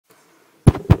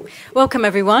Welcome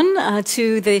everyone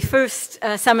to the first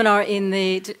seminar in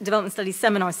the Development Studies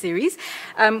seminar series.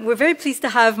 We're very pleased to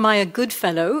have Maya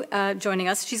Goodfellow joining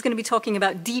us. She's going to be talking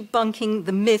about debunking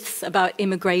the myths about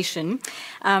immigration.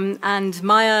 And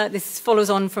Maya, this follows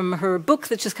on from her book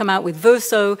that's just come out with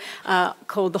Verso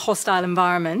called The Hostile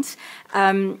Environment.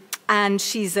 And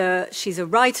she's a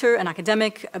writer, an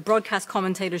academic, a broadcast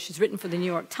commentator. She's written for the New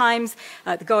York Times,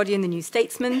 The Guardian, the New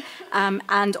Statesman,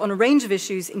 and on a range of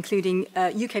issues, including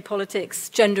UK politics,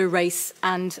 gender, race,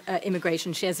 and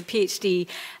immigration. She has a PhD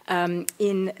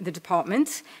in the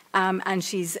department, and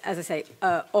she's, as I say,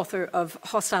 author of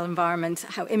Hostile Environment,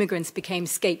 How Immigrants Became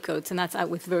Scapegoats, and that's out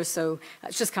with Verso.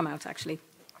 It's just come out, actually.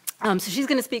 So she's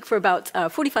going to speak for about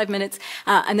 45 minutes,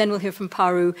 and then we'll hear from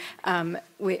Paru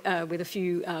with a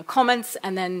few comments,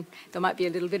 and then there might be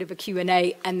a little bit of a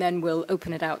Q&A, and then we'll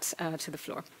open it out to the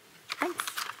floor. Thanks.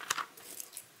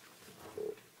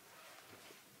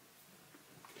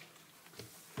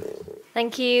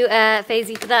 Thank you,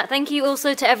 Faizi, for that. Thank you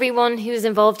also to everyone who's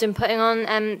involved in putting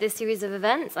on this series of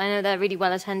events. I know they're really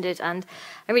well attended, and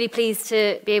I'm really pleased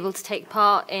to be able to take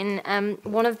part in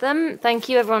one of them. Thank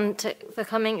you, everyone, for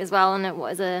coming as well on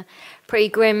what is a pretty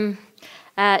grim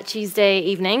Tuesday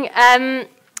evening.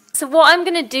 So what I'm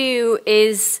going to do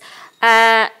is...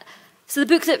 So the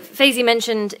book that Faizi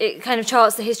mentioned, it kind of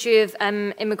charts the history of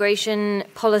immigration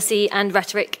policy and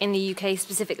rhetoric in the UK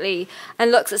specifically,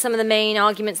 and looks at some of the main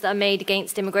arguments that are made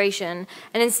against immigration.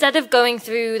 And instead of going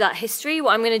through that history,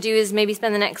 what I'm going to do is maybe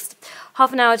spend the next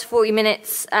half an hour to 40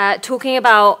 minutes talking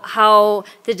about how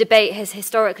the debate has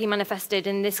historically manifested,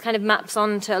 and this kind of maps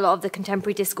on to a lot of the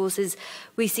contemporary discourses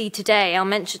we see today.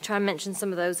 I'll try and mention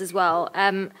some of those as well.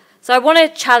 So I want to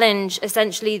challenge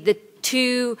essentially the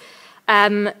two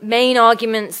main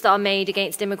arguments that are made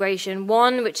against immigration.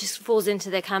 One which falls into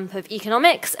the camp of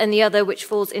economics, and the other which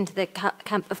falls into the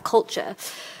camp of culture.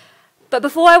 But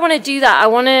before I want to do that, I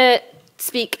want to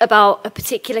speak about a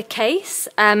particular case,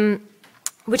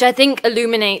 which I think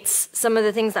illuminates some of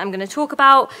the things that I'm going to talk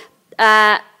about.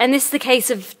 And this is the case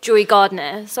of Joy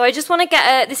Gardner. So I just want to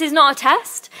get this is not a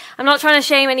test. I'm not trying to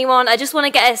shame anyone. I just want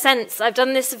to get a sense. I've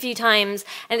done this a few times,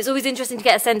 and it's always interesting to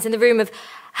get a sense in the room of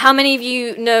how many of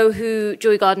you know who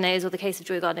Joy Gardner is, or the case of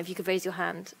Joy Gardner. If you could raise your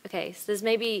hand. Okay, so there's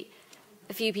maybe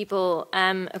a few people.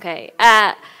 Okay.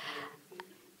 Yeah,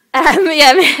 I'm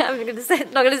not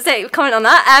going to comment on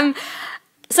that.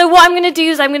 So what I'm going to do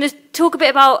is I'm going to talk a bit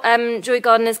about Joy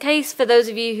Gardner's case. For those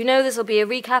of you who know, this will be a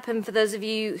recap, and for those of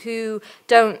you who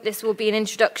don't, this will be an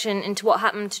introduction into what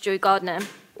happened to Joy Gardner.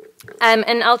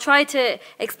 And I'll try to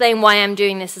explain why I'm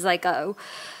doing this as I go.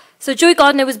 So Joy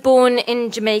Gardner was born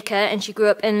in Jamaica, and she grew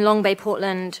up in Long Bay,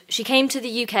 Portland. She came to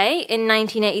the UK in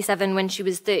 1987 when she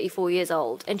was 34 years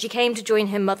old, and she came to join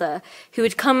her mother, who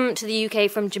had come to the UK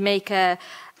from Jamaica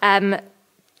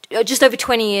just over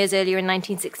 20 years earlier in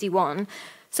 1961.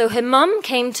 So her mum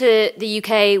came to the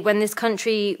UK when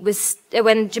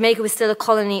when Jamaica was still a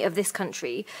colony of this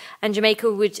country, and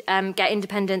Jamaica would get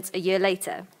independence a year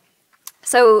later.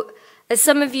 So, as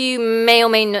some of you may or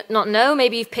may not know,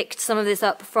 maybe you've picked some of this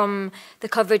up from the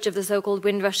coverage of the so-called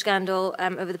Windrush scandal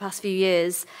over the past few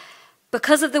years.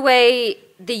 Because of the way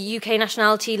the UK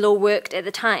nationality law worked at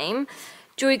the time,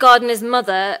 Joy Gardner's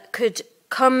mother could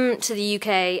come to the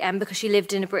UK because she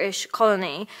lived in a British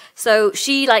colony. So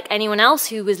she, like anyone else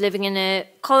who was living in a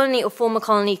colony or former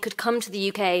colony, could come to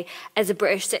the UK as a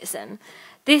British citizen.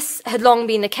 This had long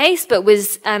been the case, but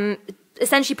was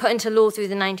essentially put into law through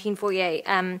the 1948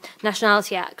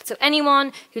 Nationality Act. So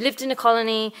anyone who lived in a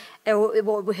colony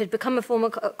or had become a former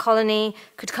colony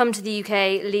could come to the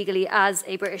UK legally as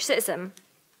a British citizen.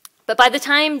 But by the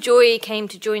time Joy came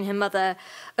to join her mother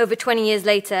over 20 years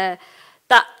later,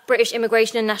 that British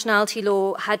immigration and nationality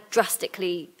law had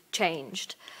drastically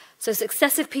changed. So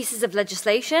successive pieces of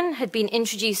legislation had been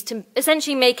introduced to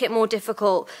essentially make it more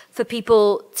difficult for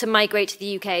people to migrate to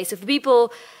the UK. So for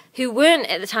people who weren't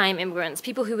at the time immigrants,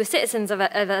 people who were citizens,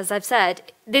 as I've said,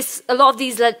 a lot of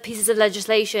these pieces of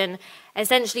legislation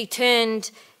essentially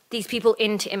turned these people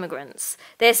into immigrants.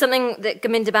 There's something that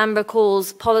Gurminder Bamra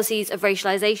calls policies of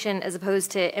racialization as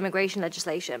opposed to immigration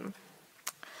legislation.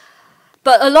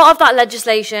 But a lot of that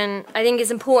legislation, I think is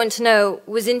important to know,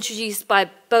 was introduced by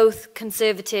both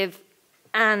Conservative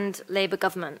and Labour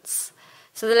governments.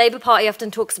 So the Labour Party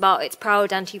often talks about its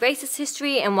proud anti-racist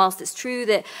history, and whilst it's true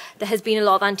that there has been a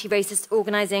lot of anti-racist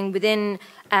organising within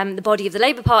the body of the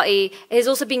Labour Party, it has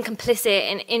also been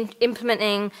complicit in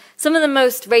implementing some of the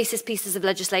most racist pieces of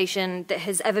legislation that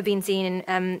has ever been seen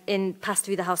passed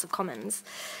through the House of Commons.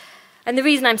 And the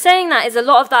reason I'm saying that is a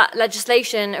lot of that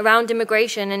legislation around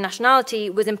immigration and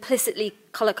nationality was implicitly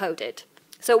colour-coded.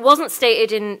 So it wasn't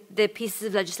stated in the pieces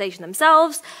of legislation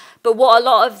themselves, but what a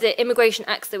lot of the immigration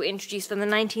acts that were introduced from the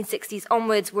 1960s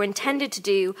onwards were intended to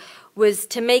do was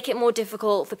to make it more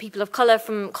difficult for people of colour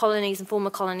from colonies and former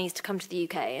colonies to come to the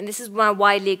UK. And this is now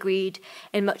widely agreed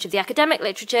in much of the academic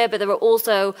literature, but there are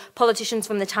also politicians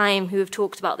from the time who have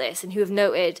talked about this and who have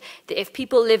noted that if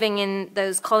people living in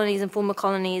those colonies and former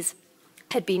colonies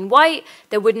had been white,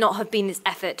 there would not have been this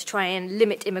effort to try and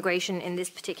limit immigration in this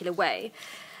particular way.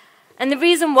 And the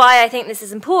reason why I think this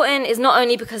is important is not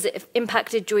only because it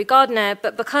impacted Joy Gardner,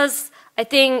 but because I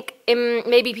think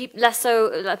maybe less so,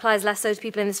 it applies less so to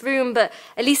people in this room, but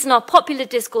at least in our popular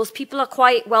discourse, people are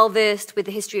quite well versed with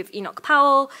the history of Enoch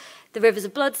Powell, the Rivers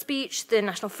of Blood speech, the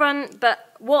National Front,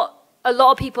 but what a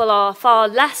lot of people are far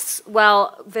less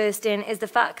well versed in is the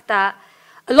fact that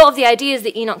a lot of the ideas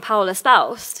that Enoch Powell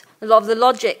espoused, a lot of the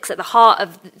logics at the heart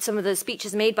of some of the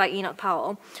speeches made by Enoch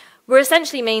Powell, were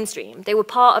essentially mainstream. They were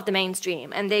part of the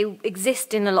mainstream, and they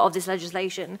exist in a lot of this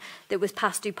legislation that was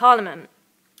passed through Parliament.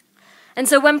 And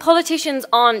so when politicians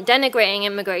aren't denigrating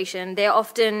immigration, they're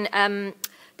often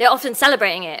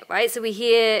celebrating it, right? So we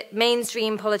hear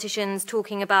mainstream politicians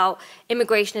talking about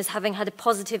immigration as having had a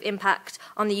positive impact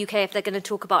on the UK if they're going to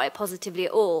talk about it positively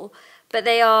at all. But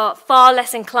they are far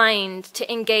less inclined to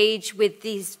engage with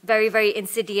these very, very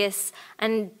insidious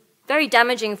and very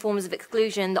damaging forms of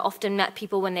exclusion that often met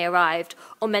people when they arrived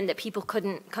or meant that people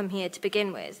couldn't come here to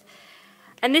begin with.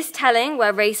 And this telling,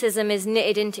 where racism is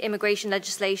knitted into immigration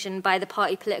legislation by the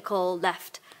party political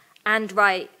left and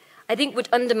right, I think would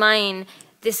undermine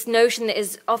this notion that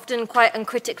is often quite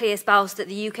uncritically espoused that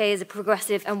the UK is a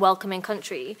progressive and welcoming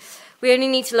country. We only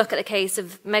need to look at the case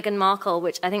of Meghan Markle,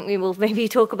 which I think we will maybe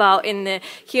talk about in the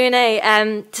Q&A,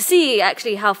 to see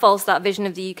actually how false that vision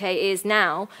of the UK is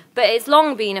now. But it's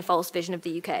long been a false vision of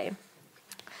the UK.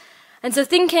 And so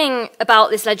thinking about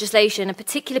this legislation, a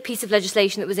particular piece of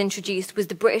legislation that was introduced was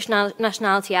the British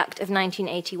Nationality Act of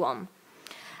 1981.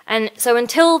 And so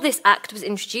until this act was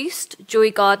introduced,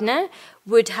 Joy Gardner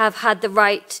would have had the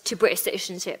right to British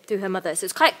citizenship through her mother. So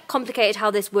it's quite complicated how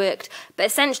this worked, but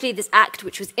essentially this act,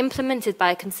 which was implemented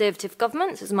by a Conservative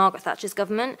government, so it was Margaret Thatcher's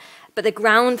government, but the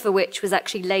ground for which was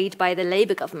actually laid by the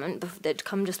Labour government that had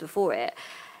come just before it,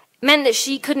 meant that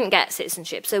she couldn't get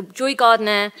citizenship. So Joy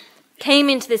Gardner came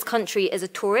into this country as a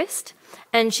tourist,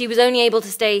 and she was only able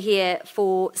to stay here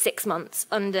for 6 months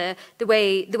under the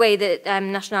way that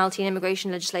nationality and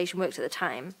immigration legislation worked at the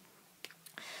time.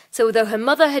 So although her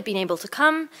mother had been able to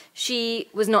come, she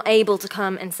was not able to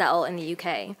come and settle in the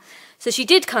UK. So she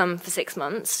did come for 6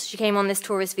 months. She came on this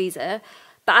tourist visa.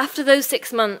 But after those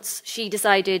 6 months, she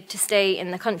decided to stay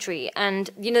in the country.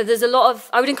 And, you know, there's a lot of...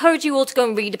 I would encourage you all to go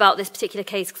and read about this particular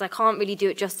case because I can't really do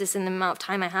it justice in the amount of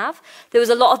time I have. There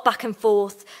was a lot of back and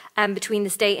forth between the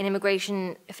state and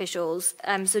immigration officials.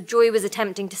 So Joy was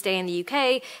attempting to stay in the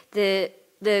UK.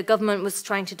 The government was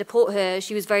trying to deport her.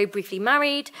 She was very briefly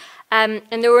married. And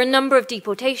there were a number of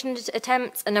deportation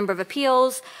attempts, a number of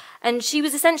appeals. And she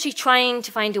was essentially trying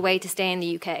to find a way to stay in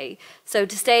the UK. So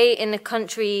to stay in a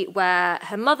country where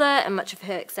her mother and much of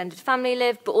her extended family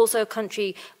lived, but also a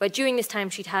country where during this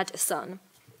time she'd had a son.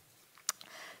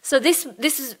 So this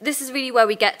is really where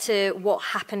we get to what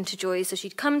happened to Joy. So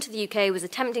she'd come to the UK, was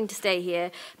attempting to stay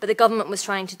here, but the government was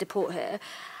trying to deport her.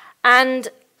 And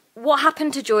what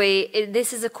happened to Joy,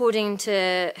 this is according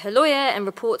to her lawyer and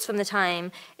reports from the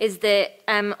time, is that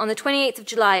on the 28th of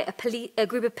July, a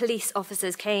group of police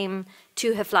officers came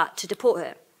to her flat to deport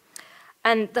her.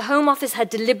 And the Home Office had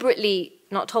deliberately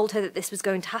not told her that this was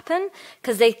going to happen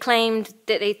because they claimed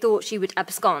that they thought she would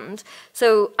abscond.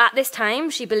 So at this time,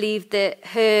 she believed that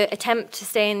her attempt to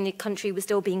stay in the country was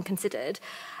still being considered.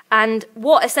 And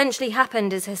what essentially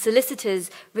happened is her solicitors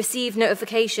received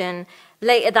notification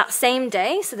later that same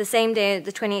day, so the same day,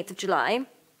 the 28th of July,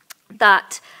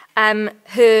 that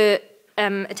her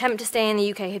attempt to stay in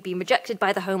the UK had been rejected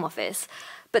by the Home Office.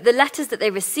 But the letters that they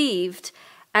received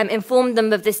informed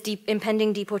them of this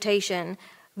impending deportation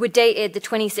were dated the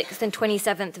 26th and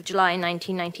 27th of July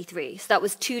 1993. So that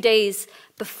was 2 days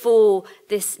before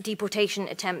this deportation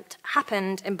attempt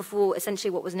happened and before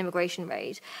essentially what was an immigration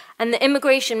raid. And the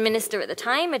immigration minister at the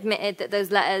time admitted that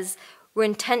those letters were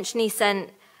intentionally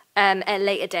sent at a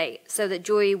later date so that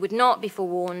Joy would not be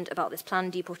forewarned about this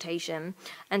planned deportation,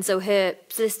 and so her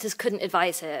solicitors couldn't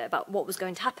advise her about what was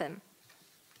going to happen.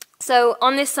 So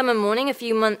on this summer morning, a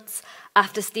few months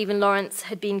after Stephen Lawrence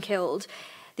had been killed,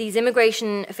 these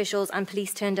immigration officials and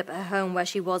police turned up at her home where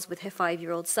she was with her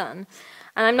 5-year-old son.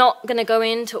 And I'm not going to go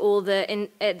into all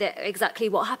exactly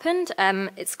what happened.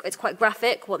 It's quite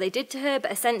graphic what they did to her,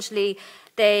 but essentially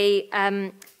they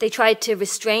tried to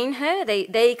restrain her.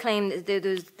 They claimed that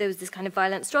there was this kind of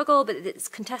violent struggle, but it's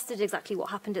contested exactly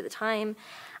what happened at the time.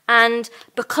 And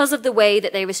because of the way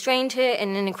that they restrained her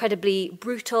in an incredibly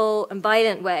brutal and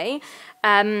violent way,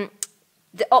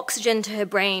 the oxygen to her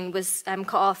brain was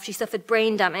cut off. She suffered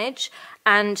brain damage,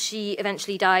 and she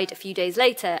eventually died a few days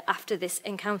later after this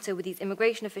encounter with these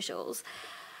immigration officials.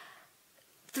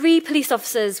 3 police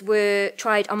officers were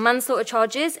tried on manslaughter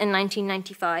charges in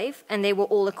 1995, and they were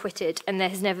all acquitted, and there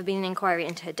has never been an inquiry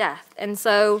into her death. And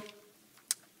so,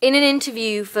 in an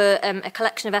interview for a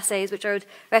collection of essays, which I would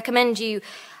recommend you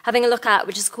having a look at,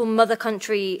 which is called Mother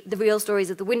Country, The Real Stories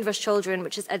of the Windrush Children,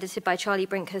 which is edited by Charlie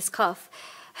Brinkhurst Cuff,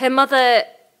 her mother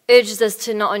urges us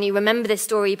to not only remember this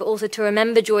story, but also to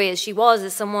remember Joy as she was,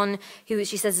 as someone who,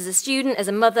 she says, as a student, as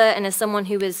a mother, and as someone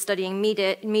who was studying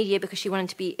media because she wanted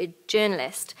to be a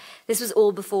journalist. This was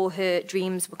all before her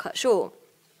dreams were cut short.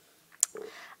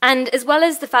 And as well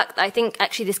as the fact that I think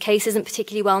actually this case isn't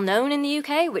particularly well known in the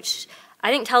UK, which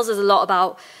I think tells us a lot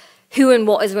about who and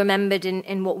what is remembered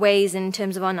in what ways in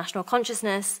terms of our national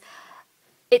consciousness,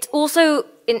 it's also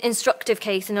an instructive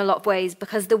case in a lot of ways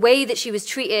because the way that she was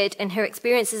treated and her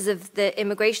experiences of the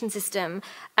immigration system,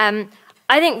 I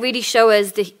think really show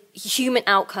us the human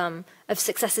outcome of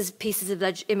successive pieces of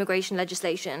immigration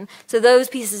legislation. So those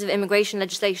pieces of immigration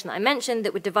legislation that I mentioned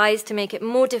that were devised to make it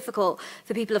more difficult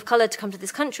for people of colour to come to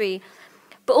this country,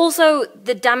 but also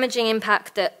the damaging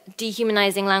impact that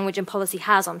dehumanizing language and policy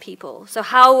has on people. So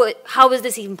how is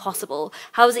this even possible?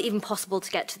 How is it even possible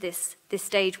to get to this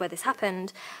stage where this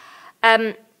happened?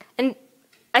 And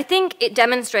I think it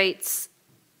demonstrates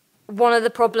one of the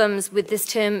problems with this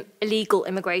term illegal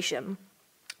immigration.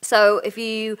 So if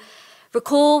you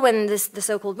recall when the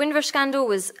so-called Windrush scandal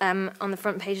was on the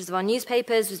front pages of our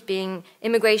newspapers,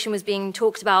 immigration was being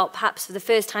talked about perhaps for the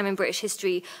first time in British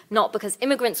history, not because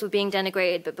immigrants were being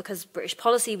denigrated, but because British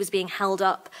policy was being held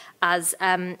up as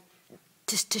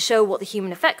to show what the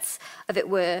human effects of it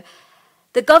were.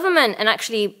 The government, and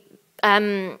actually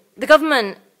the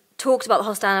government talked about the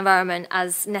hostile environment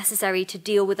as necessary to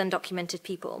deal with undocumented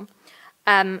people.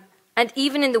 And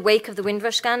even in the wake of the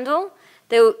Windrush scandal,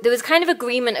 there was kind of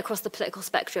agreement across the political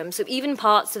spectrum. So even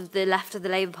parts of the left of the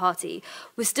Labour Party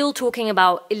were still talking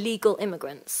about illegal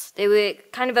immigrants. They were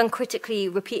kind of uncritically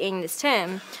repeating this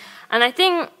term. And I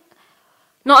think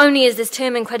not only is this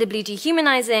term incredibly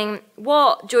dehumanizing,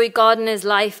 what Joy Gardiner's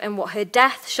life and what her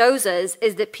death shows us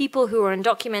is that people who are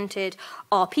undocumented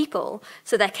are people.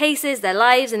 So their cases, their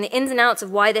lives, and the ins and outs of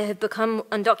why they have become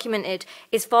undocumented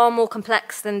is far more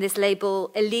complex than this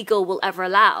label illegal will ever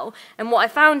allow. And what I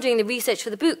found doing the research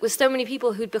for the book was so many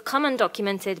people who'd become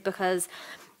undocumented because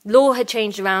law had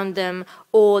changed around them,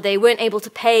 or they weren't able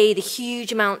to pay the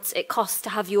huge amounts it costs to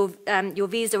have your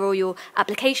visa or your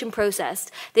application processed.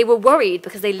 They were worried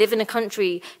because they live in a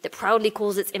country that proudly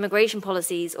calls its immigration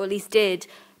policies, or at least did,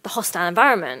 the hostile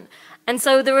environment. And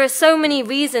so there are so many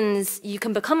reasons you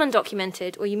can become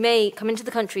undocumented, or you may come into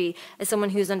the country as someone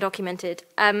who's undocumented.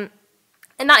 And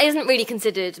that isn't really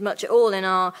considered much at all in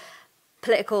our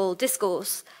political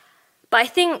discourse. But I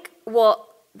think what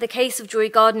the case of Joy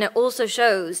Gardiner also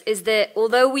shows is that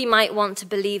although we might want to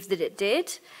believe that it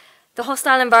did, the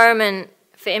hostile environment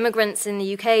for immigrants in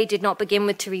the UK did not begin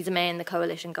with Theresa May and the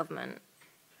coalition government.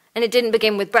 And it didn't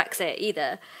begin with Brexit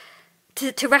either.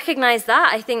 To recognise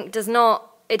that, I think,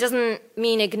 it doesn't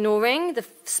mean ignoring the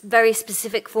very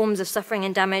specific forms of suffering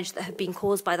and damage that have been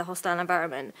caused by the hostile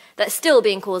environment, that are still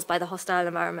being caused by the hostile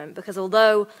environment, because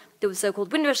although the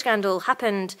so-called Windrush scandal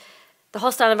happened, the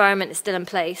hostile environment is still in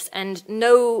place, and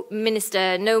no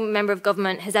minister, no member of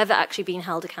government has ever actually been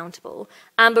held accountable.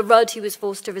 Amber Rudd, who was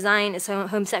forced to resign as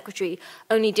Home Secretary,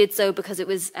 only did so because it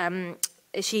was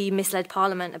she misled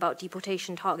Parliament about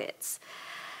deportation targets.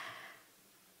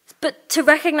 But to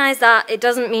recognise that, it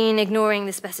doesn't mean ignoring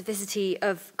the specificity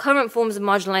of current forms of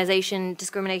marginalisation,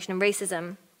 discrimination and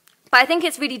racism. But I think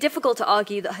it's really difficult to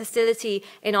argue that hostility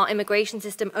in our immigration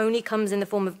system only comes in the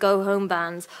form of go-home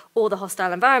bans or the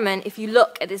hostile environment if you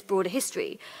look at this broader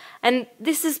history. And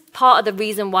this is part of the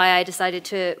reason why I decided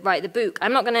to write the book.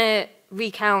 I'm not going to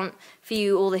recount for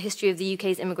you all the history of the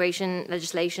UK's immigration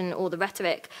legislation or the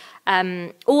rhetoric,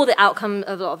 or the outcome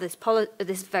of a lot of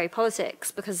this very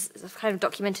politics, because I've kind of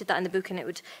documented that in the book and it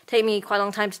would take me quite a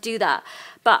long time to do that.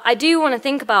 But I do want to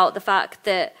think about the fact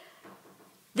that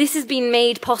this has been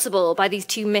made possible by these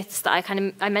two myths that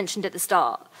I mentioned at the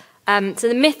start. So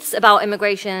the myths about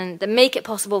immigration that make it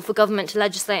possible for government to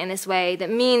legislate in this way, that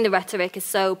mean the rhetoric is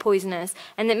so poisonous,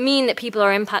 and that mean that people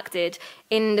are impacted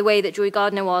in the way that Joy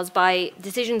Gardner was by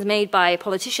decisions made by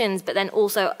politicians, but then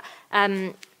also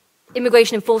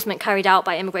immigration enforcement carried out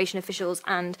by immigration officials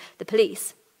and the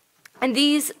police. And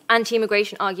these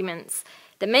anti-immigration arguments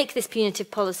that make these punitive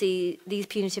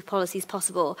policies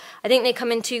possible, I think they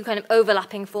come in two kind of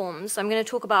overlapping forms. So I'm going to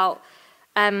talk about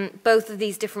both of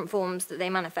these different forms that they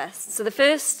manifest. So the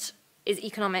first is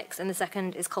economics and the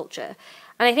second is culture.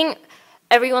 And I think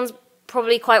everyone's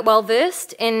probably quite well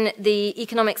versed in the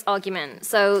economics argument.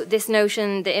 So this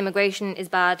notion that immigration is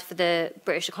bad for the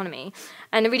British economy.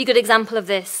 And a really good example of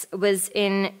this was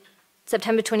in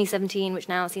September 2017, which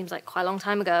now seems like quite a long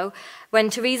time ago, when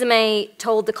Theresa May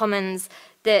told the Commons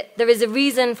that there is a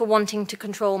reason for wanting to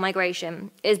control migration,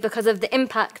 is because of the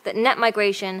impact that net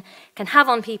migration can have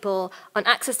on people, on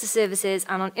access to services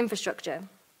and on infrastructure.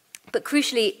 But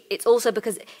crucially, it's also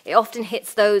because it often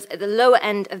hits those at the lower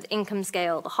end of the income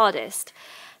scale the hardest.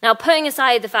 Now, putting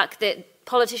aside the fact that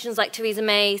politicians like Theresa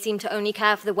May seem to only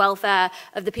care for the welfare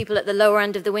of the people at the lower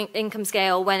end of the income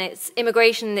scale when it's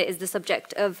immigration that is the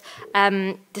subject of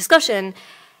discussion,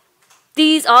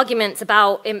 these arguments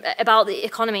about the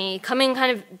economy come in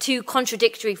kind of two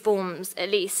contradictory forms, at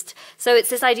least. So it's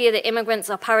this idea that immigrants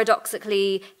are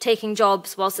paradoxically taking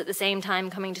jobs whilst at the same time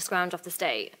coming to scrounge off the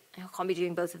state. I can't be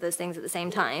doing both of those things at the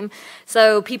same time.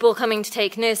 So people coming to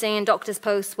take nursing and doctors'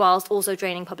 posts whilst also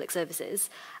draining public services.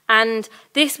 And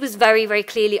this was very, very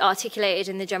clearly articulated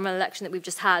in the general election that we've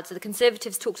just had. So the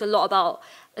Conservatives talked a lot about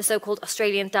a so-called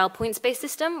Australian-style points-based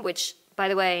system, which, by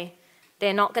the way,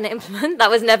 they're not going to implement.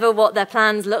 That was never what their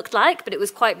plans looked like, but it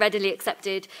was quite readily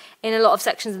accepted in a lot of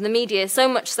sections of the media, so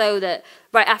much so that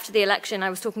right after the election, I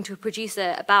was talking to a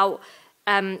producer about,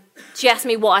 she asked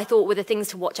me what I thought were the things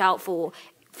to watch out for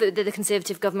that the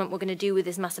Conservative government were going to do with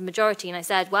this massive majority. And I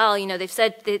said, well, you know, they've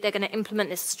said they're going to implement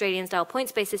this Australian-style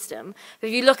points-based system. But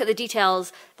if you look at the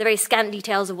details, the very scant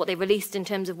details of what they released in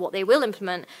terms of what they will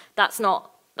implement, that's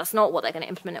not what they're going to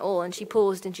implement at all. And she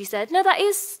paused and she said, no,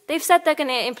 they've said they're going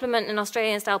to implement an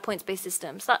Australian-style points-based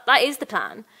system. So that is the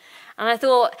plan. And I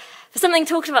thought, for something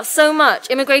talked about so much,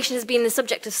 immigration has been the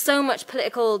subject of so much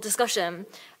political discussion,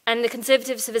 and the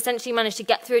Conservatives have essentially managed to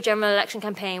get through a general election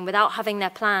campaign without having their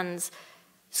plans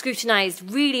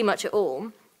scrutinised really much at all.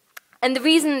 And the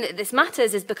reason that this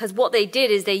matters is because what they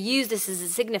did is they used this as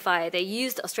a signifier. They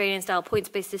used the Australian-style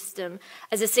points-based system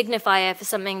as a signifier for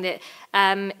something that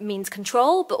means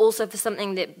control, but also for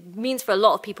something that means for a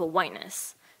lot of people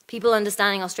whiteness. People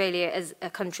understanding Australia as a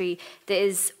country that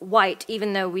is white,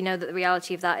 even though we know that the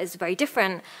reality of that is very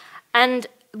different. And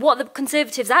what the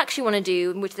Conservatives actually want to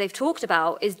do, which they've talked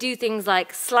about, is do things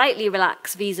like slightly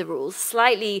relax visa rules,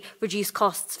 slightly reduce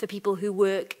costs for people who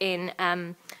work in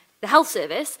the health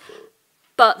service,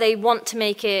 but they want to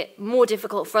make it more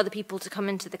difficult for other people to come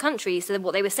into the country. So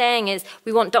what they were saying is,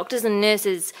 we want doctors and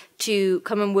nurses to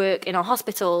come and work in our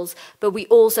hospitals, but we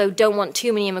also don't want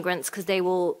too many immigrants because they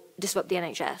will disrupt the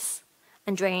NHS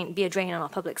and be a drain on our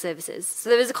public services. So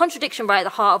there was a contradiction right at the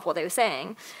heart of what they were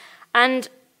saying. And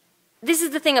this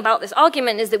is the thing about this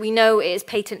argument, is that we know it is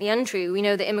patently untrue. We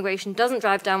know that immigration doesn't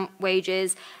drive down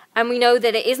wages, and we know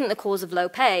that it isn't the cause of low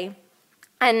pay.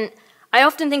 And I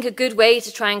often think a good way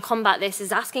to try and combat this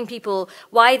is asking people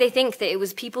why they think that it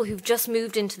was people who've just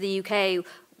moved into the UK,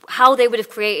 how they would have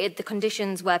created the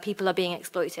conditions where people are being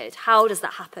exploited. How does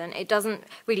that happen? It doesn't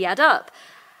really add up.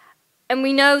 And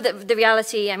we know that the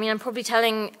reality, I mean, I'm probably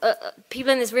telling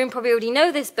people in this room probably already know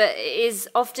this, but it is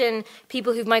often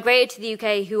people who've migrated to the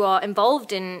UK who are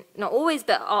involved in, not always,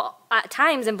 but are at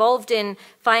times involved in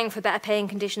fighting for better paying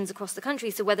conditions across the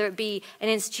country. So whether it be an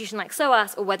institution like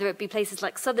SOAS or whether it be places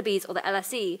like Sotheby's or the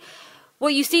LSE,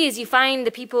 what you see is you find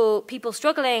the people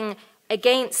struggling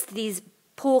against these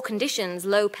poor conditions,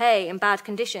 low pay and bad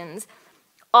conditions,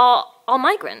 are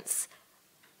migrants.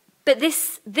 But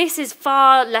this is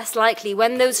far less likely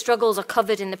when those struggles are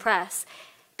covered in the press.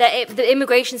 The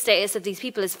immigration status of these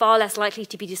people is far less likely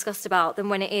to be discussed about than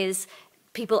when it is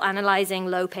people analysing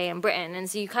low pay in Britain. And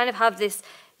so you kind of have this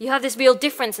real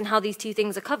difference in how these two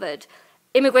things are covered.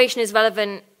 Immigration is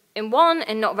relevant in one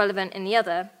and not relevant in the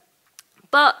other.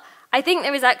 But I think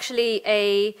there is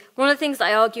actually one of the things that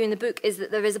I argue in the book is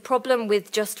that there is a problem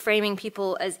with just framing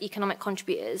people as economic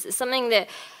contributors. It's something that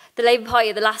the Labour Party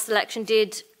at the last election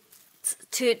did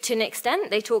to an extent.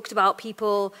 They talked about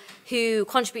people who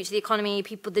contribute to the economy,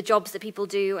 the jobs that people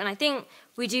do, and I think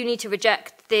we do need to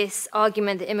reject this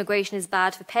argument that immigration is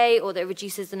bad for pay or that it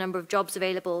reduces the number of jobs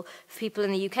available for people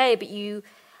in the UK. But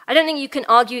I don't think you can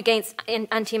argue against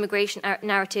anti-immigration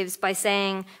narratives by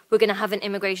saying we're going to have an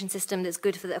immigration system that's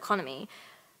good for the economy.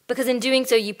 Because in doing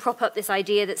so, you prop up this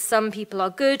idea that some people are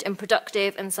good and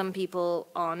productive and some people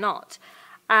are not.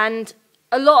 And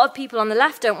a lot of people on the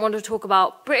left don't want to talk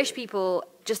about British people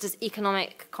just as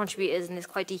economic contributors in this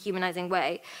quite dehumanizing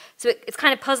way. So it's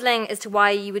kind of puzzling as to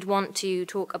why you would want to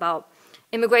talk about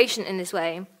immigration in this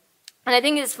way. And I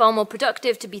think it's far more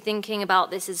productive to be thinking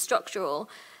about this as structural.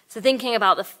 So thinking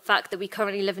about the fact that we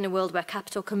currently live in a world where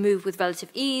capital can move with relative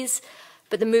ease,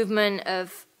 but the movement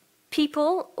of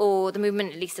people, or the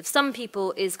movement at least of some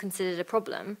people, is considered a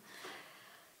problem.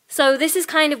 So this is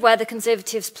kind of where the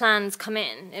Conservatives' plans come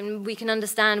in, and we can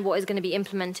understand what is going to be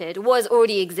implemented, what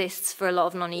already exists for a lot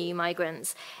of non-EU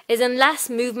migrants, is unless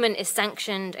movement is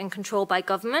sanctioned and controlled by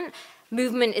government,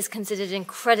 movement is considered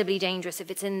incredibly dangerous if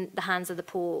it's in the hands of the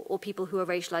poor or people who are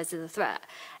racialized as a threat.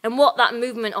 And what that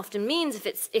movement often means, if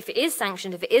it is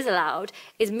sanctioned, if it is allowed,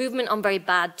 is movement on very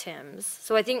bad terms.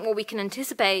 So I think what we can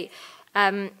anticipate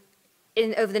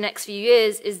over the next few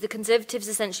years is the Conservatives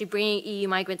essentially bringing EU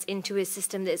migrants into a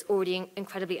system that is already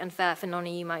incredibly unfair for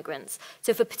non-EU migrants.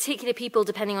 So for particular people,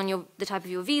 depending on the type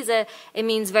of your visa, it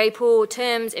means very poor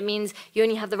terms. It means you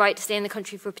only have the right to stay in the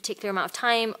country for a particular amount of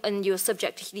time, and you're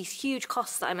subject to these huge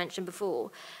costs that I mentioned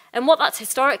before. And what that's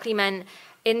historically meant,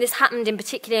 and this happened in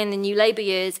particular in the New Labour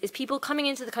years, is people coming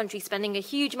into the country spending a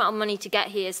huge amount of money to get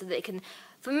here so that they can,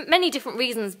 for many different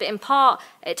reasons, but in part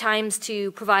at times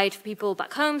to provide for people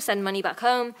back home, send money back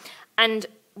home. And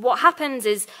what happens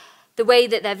is the way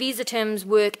that their visa terms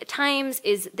work at times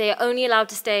is they are only allowed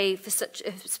to stay for such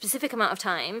a specific amount of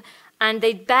time, and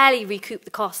they barely recoup the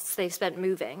costs they've spent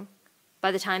moving by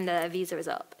the time their visa is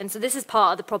up. And so this is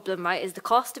part of the problem, right, is the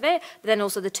cost of it, but then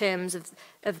also the terms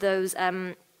of those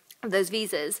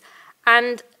visas.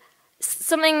 And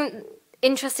something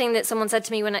interesting that someone said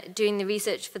to me when doing the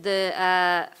research for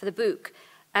the book,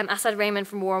 Asad Rehman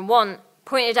from War on One,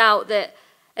 pointed out that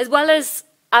as well as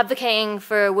advocating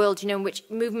for a world, in which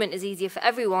movement is easier for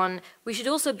everyone, we should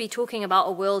also be talking about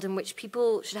a world in which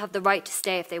people should have the right to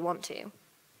stay if they want to,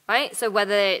 right? So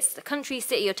whether it's the country,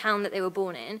 city, or town that they were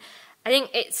born in, I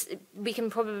think we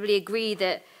can probably agree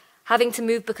that having to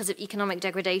move because of economic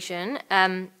degradation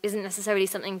isn't necessarily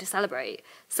something to celebrate.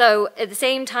 So at the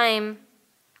same time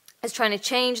as trying to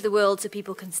change the world so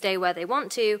people can stay where they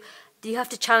want to, you have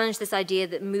to challenge this idea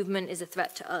that movement is a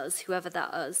threat to us, whoever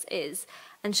that us is,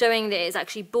 and showing that it's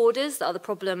actually borders that are the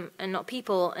problem and not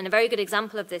people. And a very good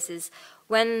example of this is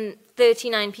when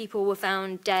 39 people were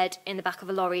found dead in the back of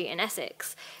a lorry in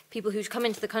Essex, people who'd come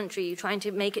into the country trying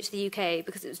to make it to the UK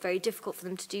because it was very difficult for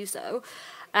them to do so.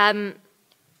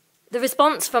 The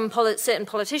response from certain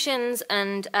politicians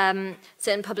and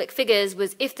certain public figures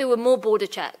was, if there were more border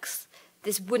checks,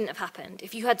 this wouldn't have happened.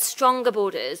 If you had stronger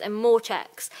borders and more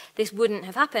checks, this wouldn't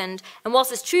have happened. And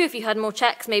whilst it's true, if you had more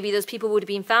checks, maybe those people would have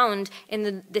been found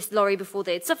in this lorry before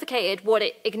they had suffocated. What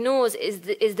it ignores is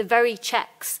the very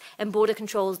checks and border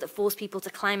controls that force people to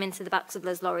climb into the backs of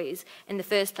those lorries in the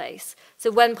first place.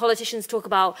 So when politicians talk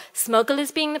about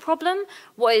smugglers being the problem,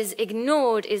 what is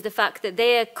ignored is the fact that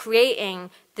they are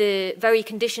creating the very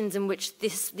conditions in which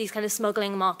these kind of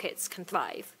smuggling markets can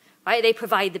thrive. Right? They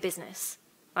provide the business.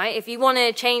 Right? If you want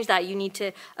to change that, you need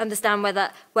to understand where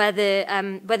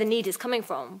the need is coming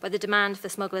from, where the demand for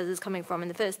smugglers is coming from in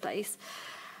the first place.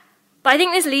 But I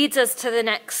think this leads us to the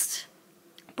next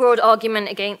broad argument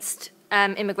against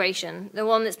immigration, the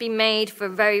one that's been made for a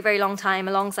very, very long time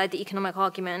alongside the economic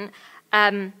argument.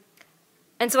 And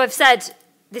so I've said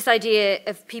this idea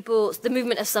of the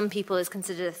movement of some people is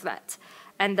considered a threat,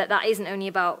 and that isn't only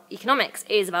about economics,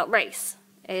 it is about race.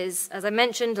 As I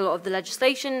mentioned, a lot of the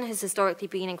legislation has historically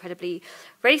been incredibly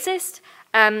racist,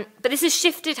 but this has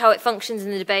shifted how it functions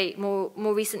in the debate more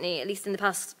recently, at least in the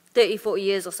past 30, 40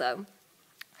 years or so.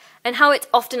 And how it's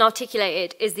often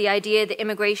articulated is the idea that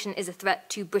immigration is a threat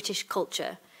to British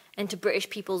culture and to British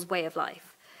people's way of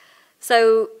life.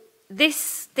 So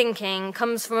this thinking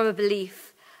comes from a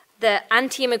belief that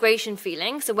anti-immigration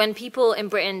feeling, so when people in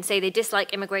Britain say they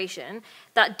dislike immigration,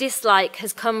 that dislike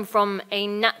has come from a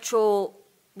natural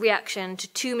reaction to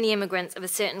too many immigrants of a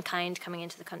certain kind coming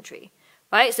into the country,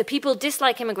 right? So people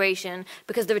dislike immigration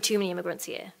because there are too many immigrants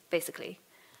here, basically.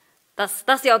 That's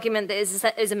the argument that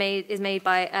is made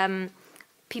by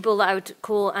people that I would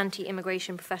call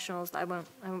anti-immigration professionals. That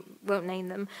I won't name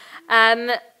them.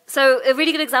 So a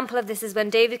really good example of this is when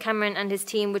David Cameron and his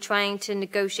team were trying to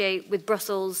negotiate with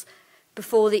Brussels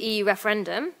before the EU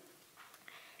referendum.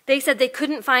 They said they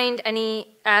couldn't find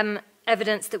any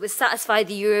evidence that would satisfy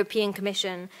the European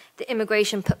Commission that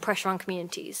immigration put pressure on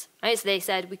communities. Right? So they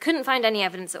said, we couldn't find any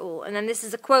evidence at all. And then this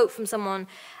is a quote from someone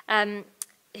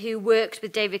who worked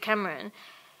with David Cameron,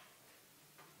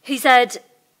 he said,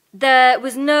 there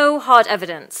was no hard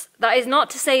evidence. That is not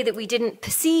to say that we didn't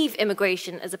perceive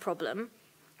immigration as a problem.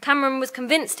 Cameron was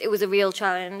convinced it was a real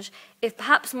challenge, if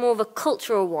perhaps more of a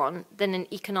cultural one than an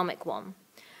economic one.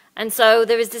 And so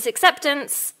there is this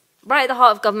acceptance right at the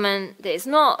heart of government that it's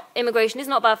not, immigration is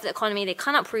not bad for the economy. They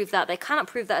cannot prove that. They cannot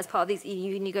prove that as part of these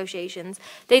EU negotiations.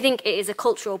 They think it is a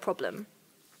cultural problem.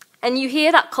 And you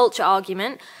hear that culture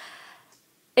argument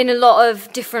in a lot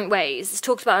of different ways. It's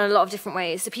talked about in a lot of different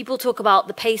ways. So people talk about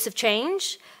the pace of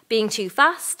change being too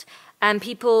fast, and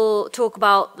people talk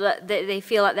about that they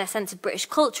feel like their sense of British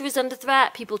culture is under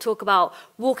threat. People talk about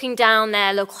walking down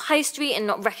their local high street and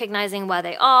not recognizing where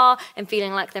they are and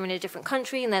feeling like they're in a different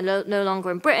country and they're no longer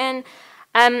in Britain.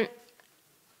 But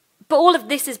all of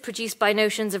this is produced by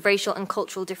notions of racial and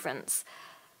cultural difference.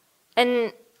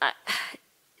 And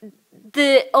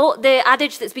the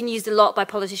adage that's been used a lot by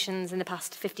politicians in the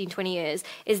past 15, 20 years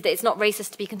is that it's not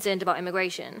racist to be concerned about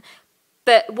immigration.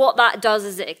 But what that does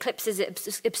is it eclipses,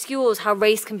 it obscures how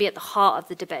race can be at the heart of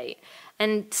the debate.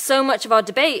 And so much of our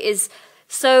debate is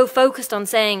so focused on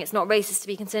saying it's not racist to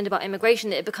be concerned about immigration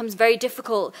that it becomes very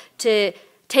difficult to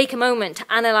take a moment to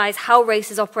analyse how race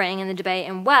is operating in the debate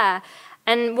and where.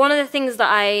 And one of the things that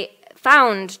I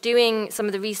found doing some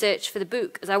of the research for the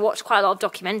book is I watched quite a lot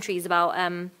of documentaries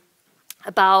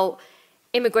about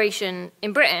immigration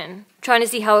in Britain, trying to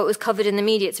see how it was covered in the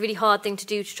media. It's a really hard thing to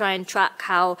do to try and track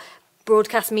how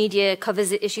broadcast media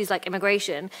covers issues like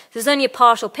immigration. So there's only a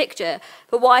partial picture.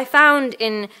 But what I found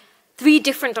in 3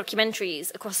 different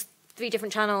documentaries across 3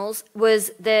 different channels was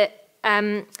that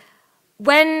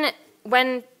when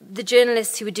the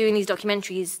journalists who were doing these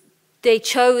documentaries, they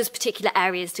chose particular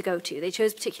areas to go to. They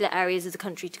chose particular areas of the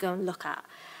country to go and look at.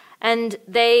 And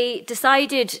they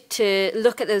decided to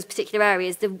look at those particular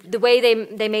areas. The way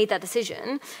they made that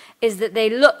decision is that they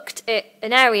looked at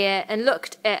an area and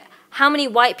looked at how many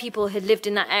white people had lived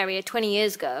in that area 20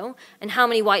 years ago and how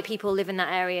many white people live in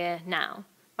that area now.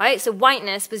 Right? So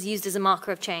whiteness was used as a marker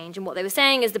of change. And what they were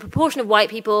saying is the proportion of white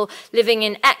people living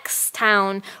in X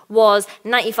town was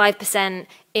 95%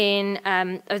 in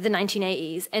the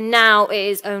 1980s. And now it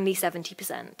is only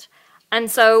 70%.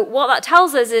 And so what that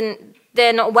tells us, and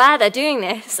they're not aware they're doing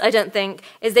this, I don't think,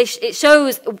 is it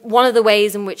shows one of the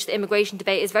ways in which the immigration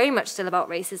debate is very much still about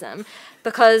racism,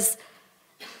 because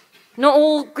not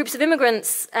all groups of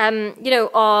immigrants,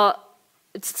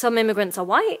 some immigrants are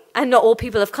white, and not all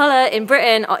people of colour in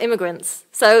Britain are immigrants.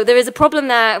 So there is a problem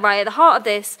there right at the heart of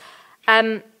this.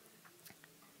 But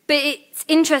it's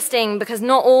interesting because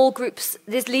not all groups,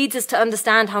 this leads us to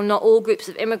understand how not all groups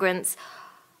of immigrants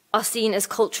are seen as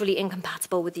culturally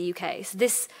incompatible with the UK. So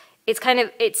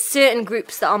it's certain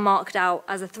groups that are marked out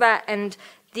as a threat, and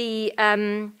the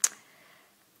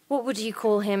what would you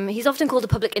call him? He's often called a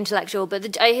public intellectual,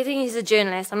 but I think he's a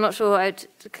journalist. I'm not sure I'd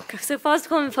go so far as to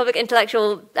call him a public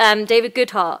intellectual. David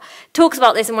Goodhart talks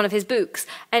about this in one of his books,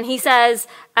 and he says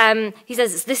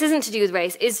this isn't to do with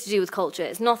race, it's to do with culture.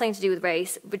 It's nothing to do with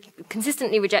race.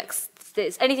 Consistently rejects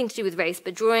it's anything to do with race,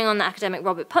 but drawing on the academic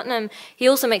Robert Putnam, he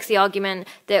also makes the argument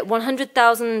that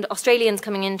 100,000 Australians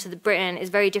coming into Britain is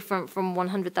very different from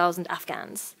 100,000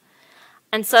 Afghans.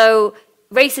 And so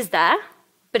race is there,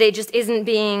 but it just isn't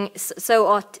being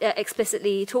so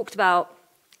explicitly talked about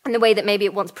in the way that maybe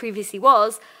it once previously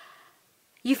was.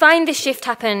 You find this shift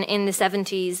happen in the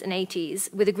 70s and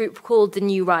 80s with a group called the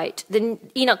New Right. That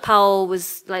Enoch Powell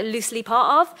was loosely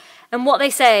part of. And what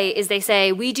they say is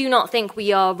we do not think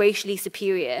we are racially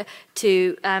superior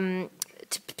to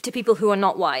people who are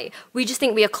not white. We just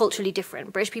think we are culturally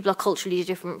different. British people are culturally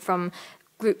different from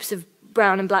groups of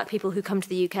brown and black people who come to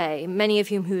the UK, many of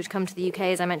whom who had come to the UK,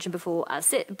 as I mentioned before,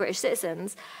 as British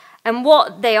citizens. And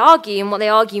what they argue, and what they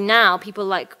argue now, people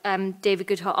like David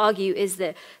Goodhart argue, is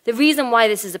that the reason why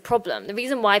this is a problem, the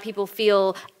reason why people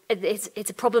feel it's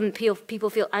a problem that people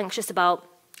feel anxious about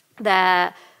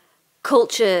their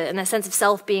culture and their sense of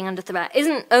self being under threat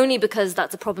isn't only because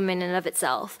that's a problem in and of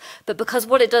itself, but because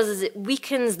what it does is it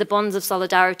weakens the bonds of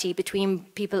solidarity between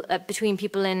people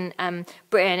in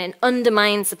Britain and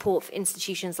undermines support for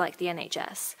institutions like the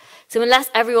NHS. So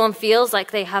unless everyone feels like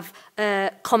they have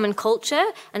a common culture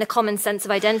and a common sense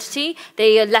of identity,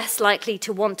 they are less likely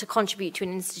to want to contribute to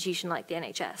an institution like the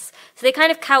NHS. So they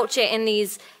kind of couch it in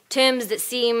these terms that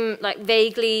seem like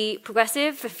vaguely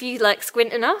progressive if you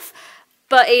squint enough,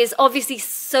 but is obviously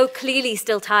so clearly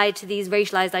still tied to these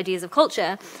racialized ideas of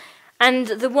culture. And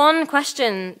the one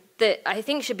question that I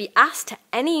think should be asked to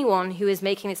anyone who is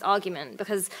making this argument,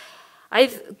 because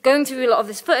I've going through a lot of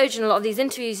this footage and a lot of these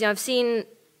interviews, I've seen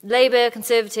Labour,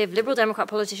 Conservative, Liberal Democrat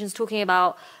politicians talking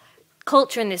about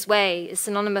culture in this way is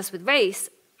synonymous with race.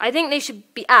 I think they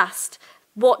should be asked,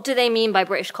 what do they mean by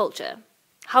British culture?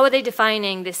 How are they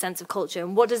defining this sense of culture?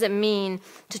 And what does it mean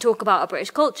to talk about a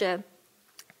British culture?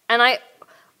 And I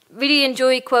really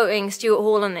enjoy quoting Stuart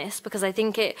Hall on this, because I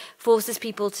think it forces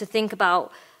people to think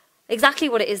about exactly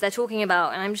what it is they're talking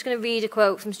about. And I'm just going to read a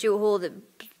quote from Stuart Hall that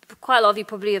quite a lot of you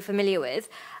probably are familiar with,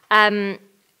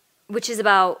 which is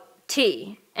about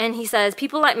tea. And he says,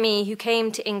 "People like me who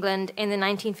came to England in the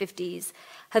 1950s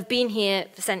have been here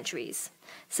for centuries.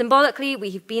 Symbolically,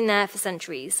 we have been there for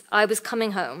centuries. I was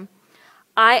coming home.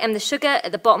 I am the sugar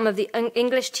at the bottom of the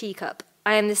English teacup.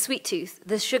 I am the sweet tooth,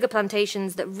 the sugar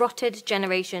plantations that rotted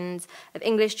generations of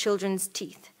English children's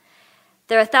teeth.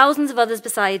 There are thousands of others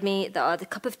beside me that are the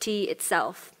cup of tea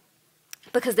itself,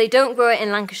 because they don't grow it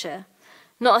in Lancashire.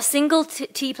 Not a single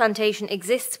tea plantation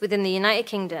exists within the United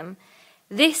Kingdom.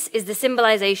 This is the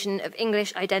symbolization of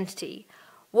English identity.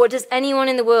 What does anyone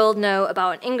in the world know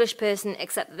about an English person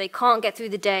except that they can't get through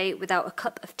the day without a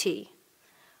cup of tea?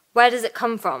 Where does it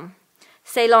come from?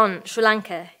 Ceylon, Sri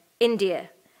Lanka, India.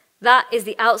 That is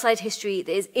the outside history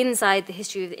that is inside the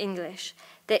history of the English.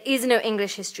 There is no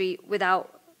English history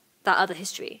without that other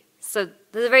history." So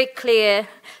there's a very clear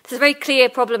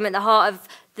problem at the heart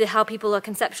of how people are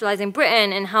conceptualizing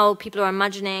Britain and how people are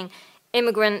imagining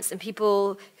immigrants and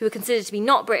people who are considered to be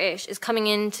not British is coming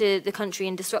into the country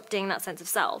and disrupting that sense of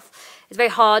self. It's very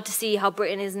hard to see how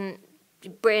Britain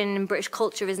and British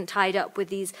culture isn't tied up with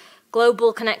these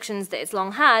global connections that it's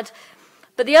long had.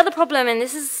 But the other problem, and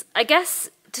this is, I guess,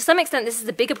 to some extent, this is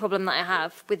the bigger problem that I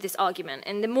have with this argument,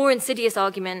 and the more insidious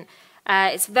argument,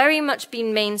 it's very much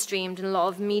been mainstreamed in a lot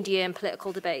of media and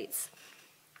political debates,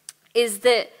 is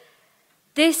that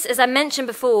this, as I mentioned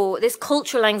before, this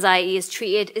cultural anxiety is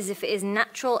treated as if it is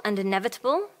natural and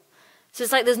inevitable. So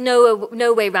it's like there's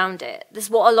no way around it. This is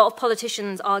what a lot of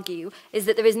politicians argue, is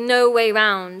that there is no way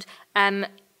around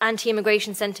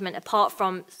anti-immigration sentiment apart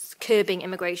from curbing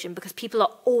immigration, because people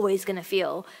are always going to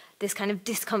feel this kind of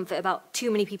discomfort about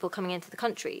too many people coming into the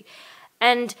country.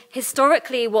 And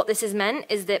historically, what this has meant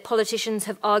is that politicians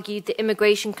have argued that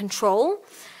immigration control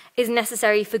is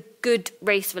necessary for good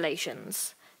race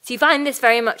relations. So you find this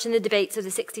very much in the debates of the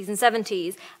 60s and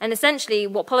 70s, and essentially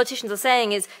what politicians are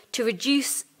saying is to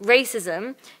reduce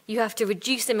racism, you have to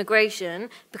reduce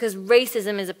immigration, because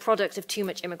racism is a product of too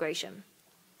much immigration.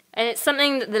 And it's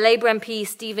something that the Labour MP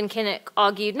Stephen Kinnock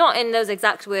argued, not in those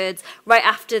exact words, right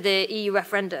after the EU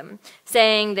referendum,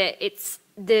 saying that it's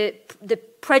the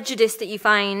prejudice that you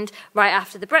find right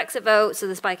after the Brexit vote, so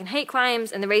the spike in hate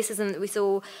crimes and the racism that we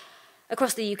saw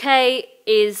across the UK,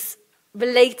 is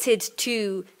related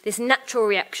to this natural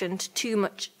reaction to too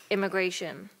much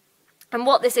immigration. And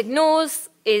what this ignores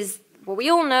is what we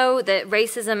all know, that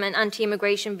racism and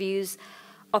anti-immigration views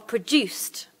are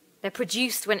produced. They're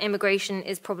produced when immigration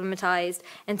is problematized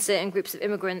and certain groups of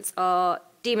immigrants are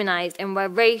demonized, and where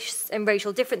race and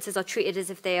racial differences are treated as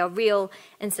if they are real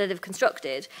instead of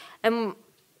constructed. And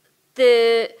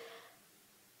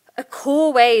a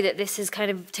core way that this has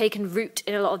kind of taken root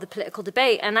in a lot of the political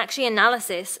debate and actually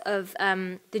analysis of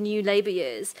the New Labour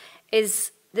years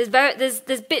is there's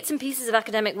bits and pieces of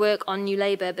academic work on New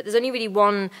Labour, but there's only really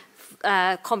one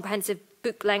comprehensive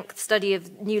book-length study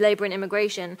of New Labour and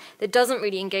immigration that doesn't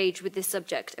really engage with this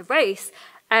subject of race.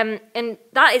 And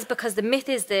that is because the myth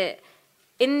is that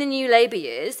in the New Labour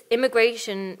years,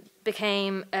 immigration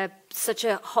became such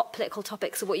a hot political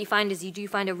topic. So what you find is you do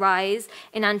find a rise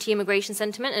in anti-immigration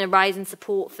sentiment and a rise in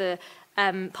support for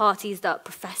parties that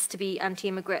profess to be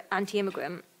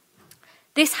anti-immigrant.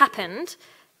 This happened,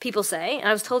 people say, and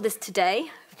I was told this today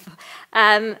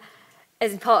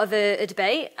as part of a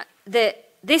debate, that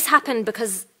this happened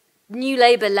because New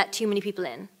Labour let too many people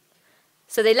in.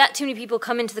 So they let too many people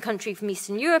come into the country from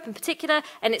Eastern Europe in particular,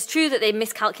 and it's true that they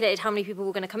miscalculated how many people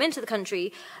were going to come into the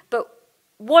country, but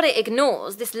what it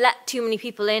ignores, this let too many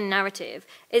people in narrative,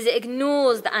 is it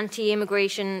ignores the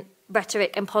anti-immigration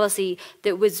rhetoric and policy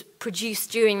that was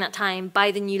produced during that time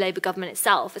by the New Labour government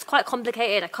itself. It's quite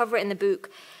complicated, I cover it in the book.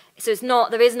 So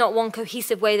there is not one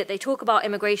cohesive way that they talk about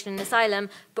immigration and asylum,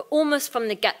 but almost from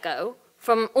the get-go,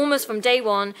 almost from day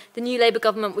one, the New Labour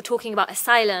government were talking about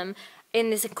asylum in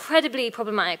this incredibly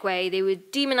problematic way. They were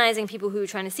demonising people who were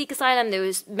trying to seek asylum, they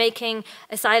were making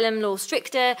asylum law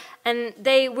stricter, and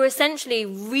they were essentially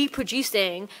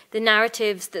reproducing the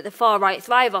narratives that the far right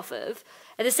thrive off of,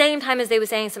 at the same time as they were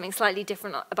saying something slightly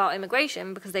different about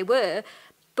immigration, because they were.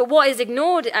 But what is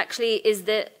ignored, actually, is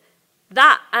that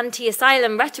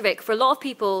anti-asylum rhetoric, for a lot of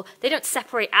people, they don't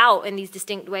separate out in these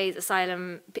distinct ways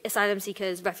asylum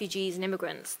seekers, refugees, and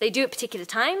immigrants. They do at particular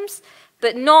times,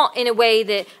 but not in a way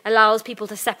that allows people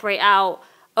to separate out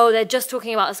oh, they're just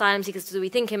talking about asylum seekers, so we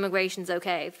think immigration's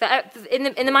okay. In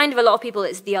the mind of a lot of people,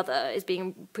 it's the other is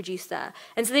being produced there.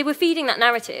 And so they were feeding that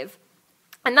narrative.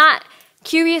 And that,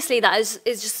 curiously, that is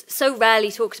just so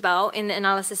rarely talked about in the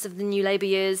analysis of the New Labour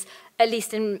years, at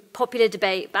least in popular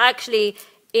debate, but actually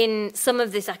in some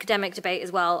of this academic debate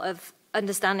as well, of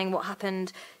understanding what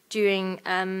happened during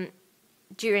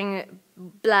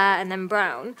Blair and then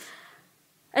Brown.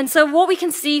 And so what we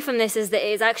can see from this is that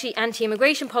it is actually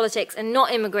anti-immigration politics and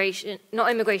not immigration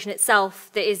itself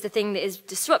that is the thing that is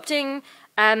disrupting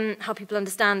how people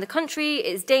understand the country. It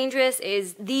is dangerous, it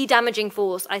is the damaging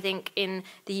force, I think, in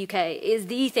the UK. It is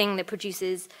the thing that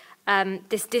produces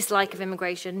this dislike of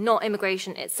immigration, not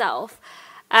immigration itself.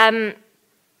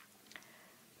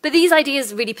 But these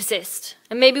ideas really persist.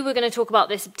 And maybe we're going to talk about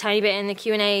this a tiny bit in the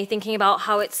Q&A, thinking about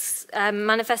how it's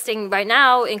manifesting right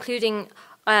now, including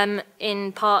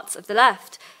in parts of the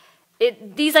left.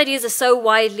 These ideas are so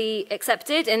widely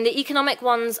accepted, and the economic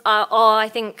ones are, I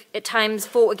think, at times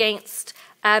fought against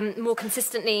more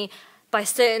consistently by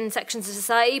certain sections of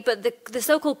society, but the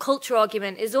so-called culture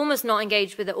argument is almost not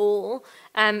engaged with at all.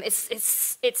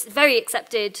 It's very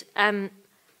accepted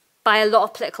by a lot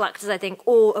of political actors, I think,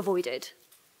 or avoided.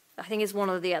 I think it's one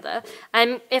or the other.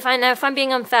 If I'm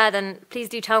being unfair, then please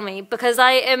do tell me, because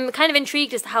I am kind of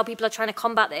intrigued as to how people are trying to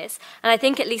combat this. And I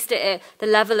think at least at the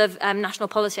level of national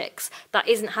politics, that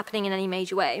isn't happening in any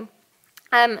major way.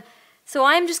 So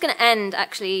I'm just going to end,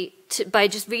 actually, by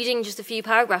just reading just a few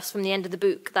paragraphs from the end of the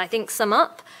book that I think sum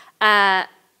up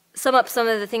some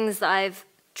of the things that I've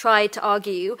tried to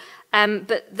argue,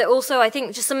 but that also, I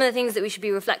think, just some of the things that we should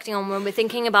be reflecting on when we're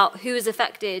thinking about who is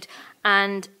affected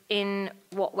and in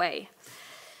what way.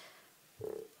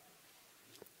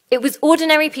 It was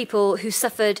ordinary people who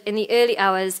suffered in the early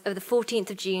hours of the 14th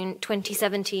of June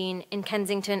 2017 in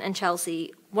Kensington and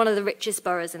Chelsea, one of the richest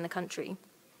boroughs in the country.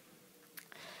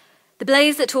 The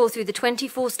blaze that tore through the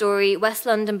 24-storey West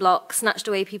London block snatched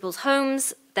away people's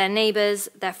homes, their neighbours,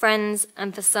 their friends,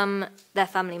 and for some, their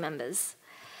family members.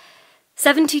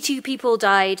 72 people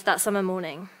died that summer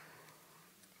morning.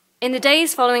 In the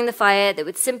days following the fire that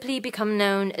would simply become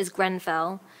known as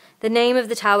Grenfell, the name of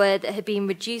the tower that had been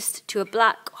reduced to a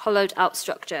black, hollowed-out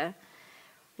structure,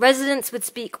 residents would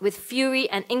speak with fury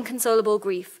and inconsolable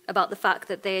grief about the fact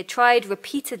that they had tried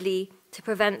repeatedly to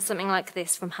prevent something like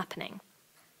this from happening.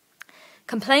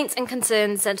 Complaints and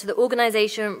concerns sent to the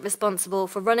organisation responsible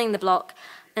for running the block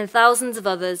and thousands of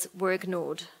others were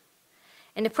ignored.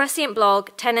 In a prescient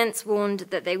blog, tenants warned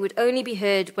that they would only be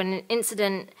heard when an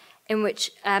incident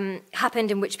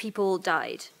happened in which people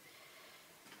died.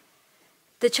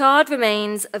 The charred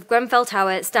remains of Grenfell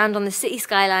Tower stand on the city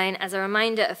skyline as a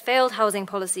reminder of failed housing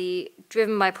policy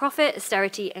driven by profit,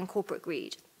 austerity, and corporate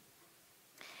greed.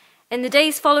 In the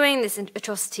days following this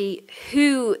atrocity,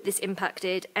 who this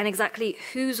impacted and exactly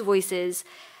whose voices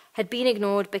had been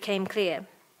ignored became clear.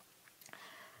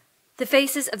 The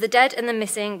faces of the dead and the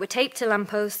missing were taped to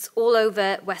lampposts all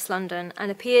over West London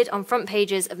and appeared on front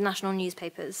pages of national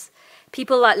newspapers.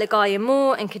 People like LaGuardia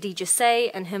Moore and Khadija Say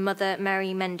and her mother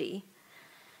Mary Mendy.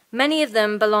 Many of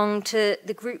them belong to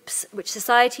the groups which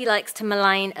society likes to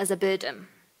malign as a burden,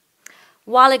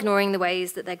 while ignoring the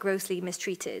ways that they're grossly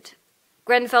mistreated.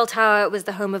 Grenfell Tower was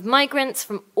the home of migrants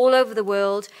from all over the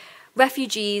world,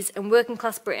 refugees and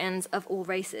working-class Britons of all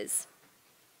races.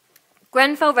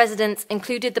 Grenfell residents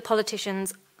included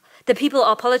the people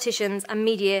our politicians and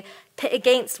media pit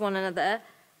against one another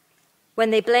when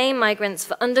they blame migrants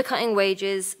for undercutting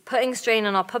wages, putting strain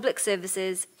on our public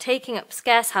services, taking up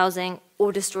scarce housing,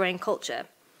 or destroying culture.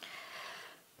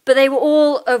 But they were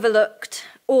all overlooked,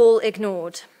 all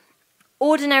ignored.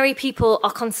 Ordinary people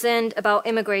are concerned about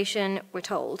immigration, we're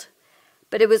told.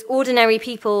 But it was ordinary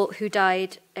people who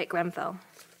died at Grenfell.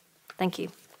 Thank you.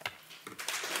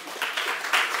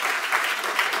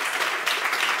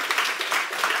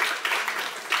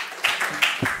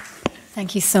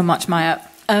 Thank you so much, Maya.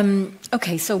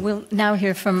 Okay, so we'll now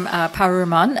hear from Paru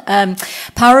Rahman.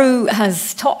 Paru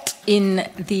has taught in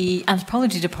the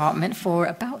anthropology department for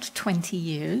about 20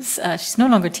 years. She's no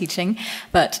longer teaching,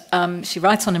 but she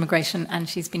writes on immigration, and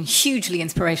she's been hugely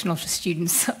inspirational to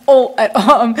students all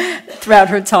throughout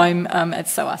her time at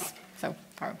SOAS. So,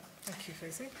 Paru. Thank you,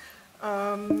 Faisy.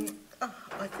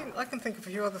 I can think of a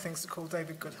few other things to call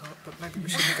David Goodhart, but maybe we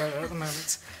shouldn't go there at the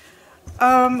moment.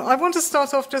 I want to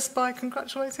start off just by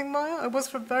congratulating Maya. I was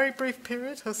for a very brief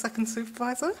period her second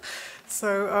supervisor,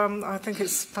 so I think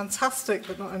it's fantastic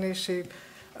that not only has she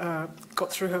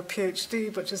got through her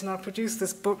PhD, but she's now produced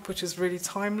this book which is really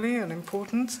timely and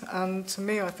important, and to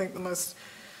me I think the most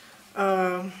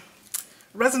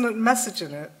resonant message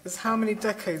in it is how many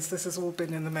decades this has all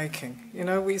been in the making. You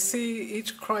know, we see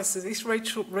each crisis, each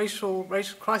racial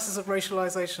crisis of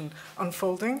racialization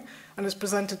unfolding, and it's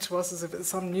presented to us as if it's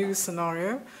some new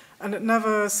scenario. And it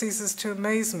never ceases to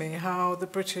amaze me how the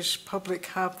British public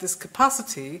have this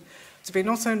capacity to be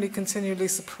not only continually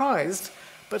surprised,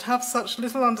 but have such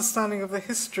little understanding of the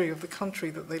history of the country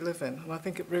that they live in. And I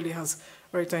think it really has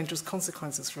very dangerous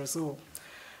consequences for us all.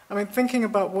 I mean, thinking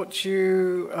about what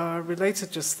you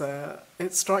related just there,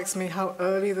 it strikes me how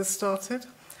early this started.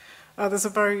 There's a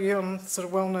very sort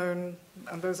of well-known,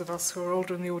 and those of us who are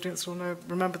older in the audience will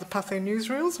remember the Pathé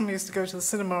newsreels, and we used to go to the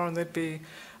cinema and there'd be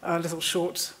a little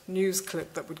short news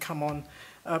clip that would come on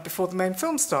before the main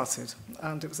film started.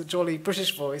 And it was a jolly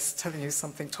British voice telling you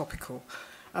something topical.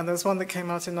 And there was one that came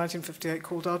out in 1958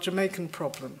 called Our Jamaican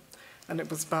Problem. And it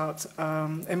was about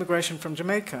immigration from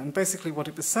Jamaica. And basically what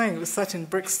it was saying, it was set in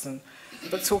Brixton,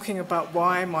 but talking about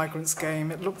why migrants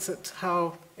came. It looked at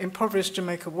how impoverished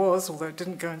Jamaica was, although it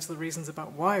didn't go into the reasons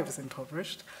about why it was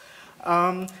impoverished.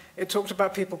 It talked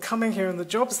about people coming here and the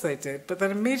jobs they did, but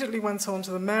then immediately went on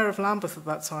to the mayor of Lambeth at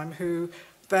that time, who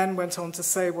then went on to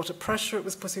say what a pressure it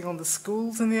was putting on the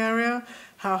schools in the area,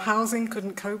 how housing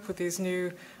couldn't cope with these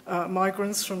new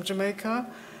migrants from Jamaica.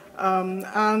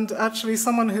 And actually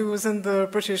someone who was in the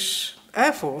British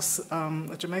Air Force,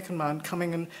 a Jamaican man,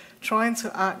 coming and trying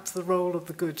to act the role of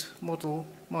the good model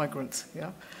migrant,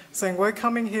 yeah? Saying, we're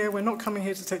coming here, we're not coming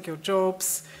here to take your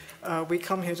jobs, we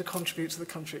come here to contribute to the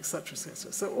country, etc.,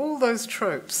 etc. So all those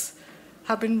tropes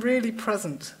have been really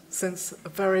present since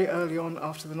very early on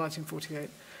after the 1948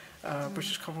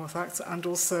 British Commonwealth Act, and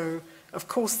also, of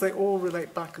course, they all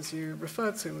relate back, as you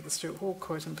referred to, with the Stuart Hall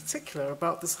quote in particular,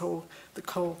 about this whole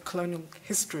colonial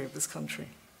history of this country.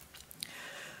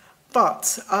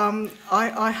 But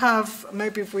I have,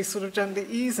 maybe if we sort of gently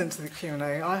ease into the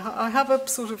Q&A, I have a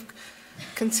sort of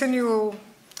continual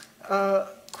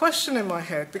question in my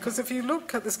head, because if you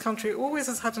look at this country, it always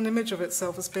has had an image of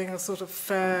itself as being a sort of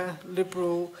fair,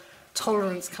 liberal,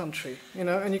 tolerant country, you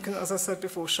know, and you can, as I said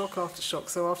before, shock after shock.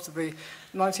 So after the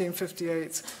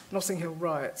 1958 Notting Hill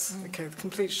riots, okay, the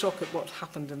complete shock at what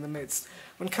happened in the midst.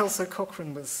 When Kelso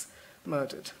Cochrane was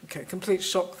murdered, okay, complete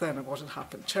shock then at what had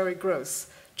happened. Cherry Gross,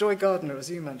 Joy Gardner, as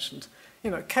you mentioned,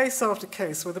 you know, case after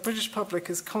case where the British public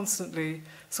is constantly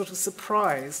sort of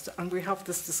surprised, and we have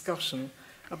this discussion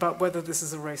about whether this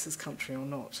is a racist country or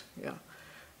not, yeah.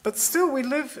 But still we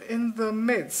live in the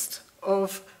midst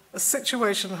of a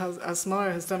situation, as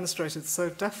Maya has demonstrated so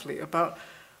deftly, about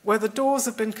where the doors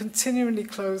have been continually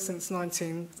closed since the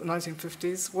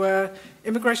 1950s, where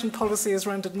immigration policy has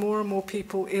rendered more and more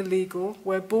people illegal,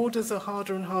 where borders are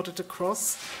harder and harder to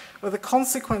cross, where the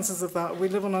consequences of that, we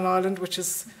live on an island which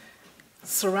is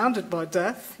surrounded by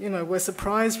death. You know, we're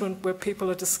surprised where people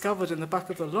are discovered in the back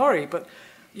of a lorry, but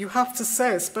you have to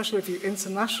say, especially if you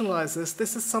internationalize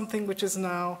this is something which is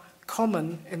now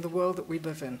common in the world that we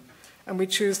live in. And we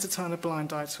choose to turn a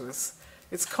blind eye to us.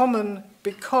 It's common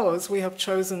because we have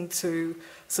chosen to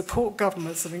support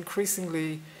governments that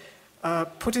increasingly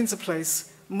put into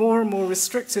place more and more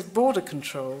restrictive border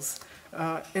controls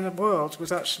in a world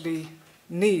which actually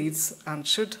needs and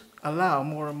should allow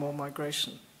more and more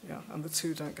migration. Yeah, and the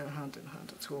two don't go hand in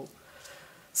hand at all.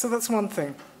 So that's one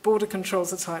thing. Border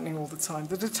controls are tightening all the time.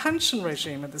 The detention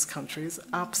regime in this country is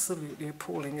absolutely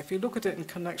appalling. If you look at it in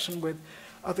connection with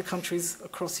other countries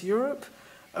across Europe,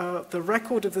 the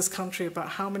record of this country about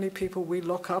how many people we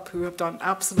lock up who have done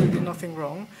absolutely nothing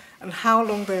wrong and how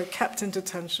long they are kept in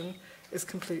detention is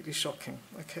completely shocking.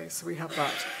 Okay, so we have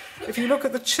that. If you look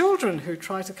at the children who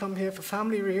try to come here for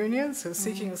family reunions, who are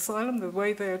seeking asylum, the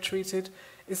way they are treated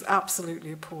is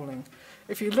absolutely appalling.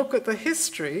 If you look at the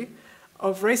history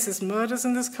of racist murders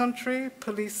in this country,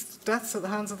 police deaths at the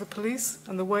hands of the police,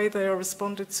 and the way they are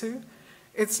responded to,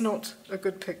 it's not a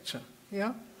good picture.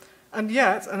 Yeah? And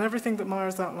yet, and everything that Maya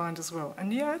has outlined as well,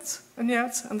 and yet, and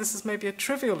this is maybe a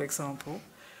trivial example,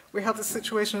 we have the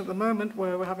situation at the moment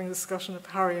where we're having a discussion of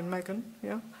Harry and Meghan,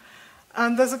 yeah?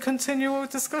 And there's a continual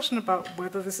discussion about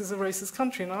whether this is a racist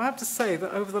country. And I have to say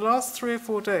that over the last 3 or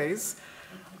 4 days,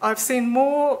 I've seen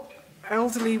more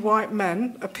elderly white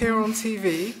men appear on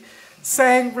TV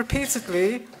saying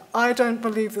repeatedly, I don't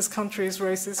believe this country is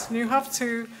racist. And you have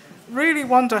to really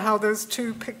wonder how those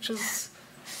two pictures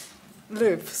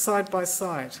live side by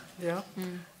side, yeah?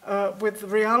 With the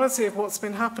reality of what's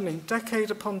been happening decade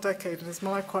upon decade, and as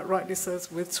Maya quite rightly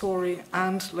says, with Tory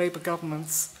and Labour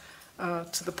governments,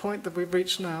 to the point that we've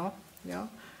reached now, yeah?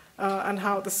 And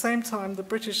how at the same time the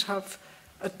British have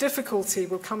a difficulty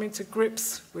with coming to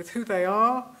grips with who they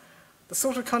are, the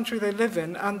sort of country they live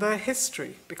in and their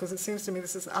history, because it seems to me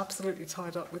this is absolutely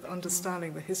tied up with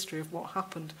understanding the history of what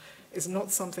happened is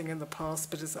not something in the past,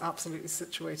 but is absolutely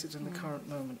situated in the current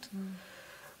moment.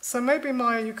 So maybe,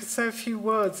 Maya, you could say a few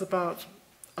words about,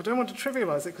 I don't want to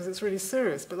trivialize it because it's really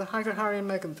serious, but the Harry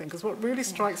and Meghan thing, because what really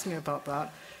strikes me about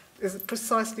that is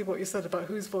precisely what you said about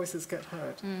whose voices get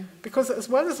heard. Because as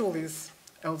well as all these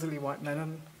elderly white men,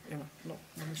 and not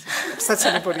to upset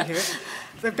anybody here,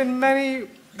 there have been many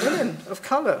women of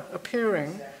colour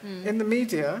appearing in the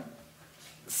media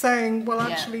saying, well,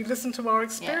 actually, listen to our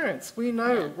experience. We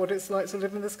know what it's like to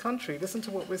live in this country. Listen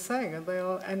to what we're saying, and they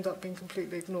end up being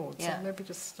completely ignored. So maybe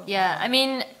just start. Yeah, I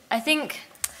mean, I think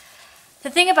the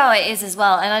thing about it is as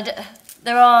well, and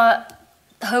there are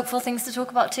hopeful things to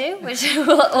talk about too, which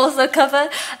we'll also cover,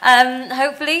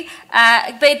 hopefully.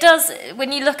 But it does,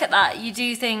 when you look at that, you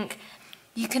do think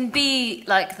you can be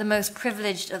like the most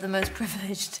privileged of the most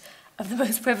privileged of the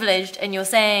most privileged, and you're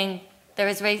saying there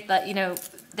is race, like, you know,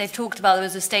 they've talked about, there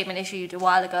was a statement issued a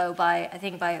while ago by, I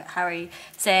think by Harry,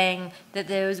 saying that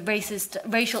there was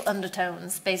racial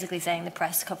undertones, basically saying the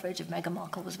press coverage of Meghan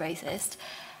Markle was racist.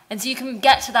 And so you can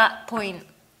get to that point,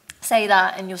 say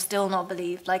that, and you'll still not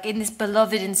believe. Like, in this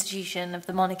beloved institution of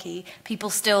the monarchy,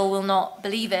 people still will not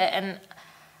believe it. And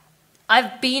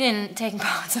I've been taking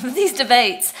part in some of these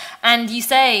debates, and you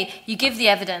say, you give the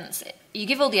evidence, you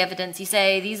give all the evidence, you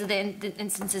say these are the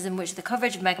instances in which the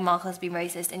coverage of Meghan Markle has been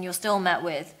racist, and you're still met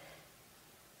with,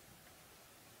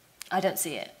 I don't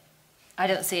see it. I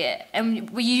don't see it. And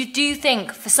you do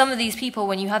think, for some of these people,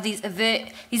 when you have these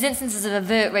instances of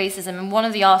overt racism, and one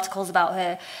of the articles about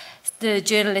her, the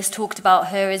journalist talked about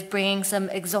her as bringing some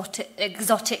exotic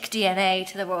DNA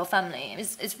to the royal family.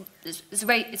 It's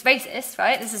racist,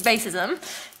 right? This is racism,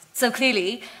 so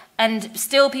clearly. And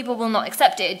still people will not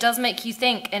accept it. It does make you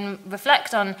think and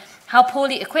reflect on how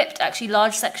poorly equipped actually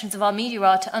large sections of our media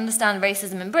are to understand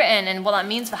racism in Britain and what that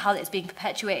means for how it's being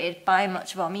perpetuated by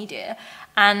much of our media.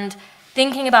 And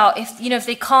thinking about if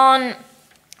they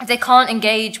can't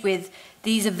engage with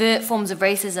these overt forms of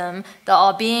racism that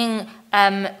are being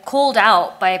called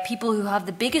out by people who have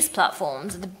the biggest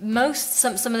platforms,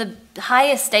 some of the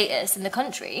highest status in the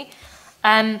country,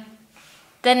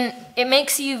 then it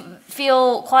makes you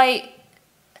feel quite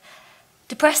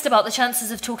depressed about the chances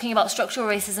of talking about structural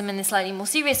racism in this slightly more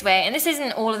serious way. And this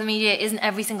isn't all of the media, isn't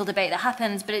every single debate that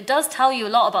happens, but it does tell you a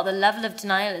lot about the level of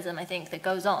denialism, I think, that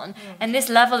goes on. And this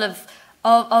level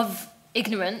of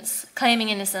ignorance, claiming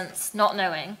innocence, not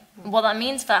knowing. And what that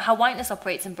means for how whiteness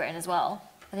operates in Britain as well,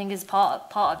 I think is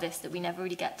part of this that we never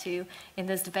really get to in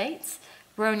those debates.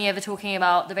 We're only ever talking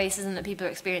about the racism that people are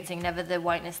experiencing, never the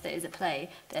whiteness that is at play,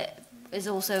 that is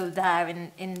also there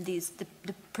in the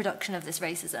production of this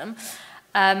racism.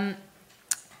 I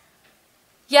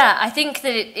think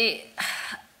that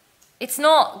it's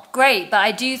not great, but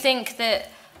I do think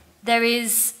that there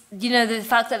is, the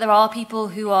fact that there are people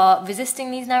who are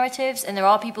resisting these narratives, and there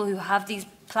are people who have these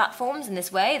platforms in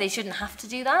this way. They shouldn't have to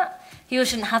do that. People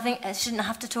shouldn't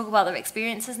have to talk about their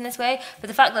experiences in this way. But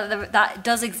the fact that that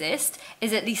does exist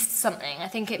is at least something. I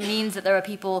think it means that there are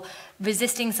people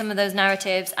resisting some of those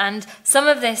narratives. And some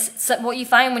of this, what you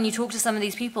find when you talk to some of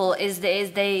these people is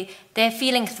they're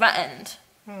feeling threatened.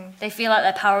 They feel like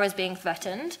their power is being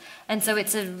threatened. And so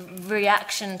it's a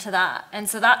reaction to that. And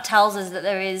so that tells us that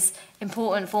there is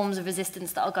important forms of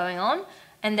resistance that are going on,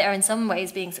 and that are in some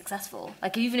ways being successful.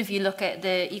 Like, even if you look at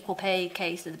the equal pay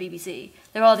case of the BBC,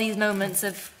 there are these moments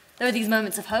of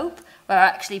hope where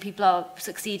actually people are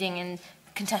succeeding in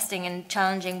contesting and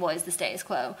challenging what is the status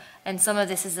quo. And some of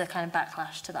this is a kind of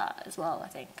backlash to that as well, I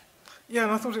think. Yeah,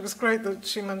 and I thought it was great that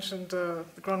she mentioned the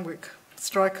Grunwick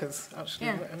strikers, actually,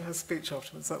 in her speech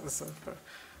afterwards. That was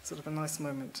sort of a nice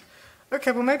moment.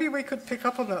 Okay, well, maybe we could pick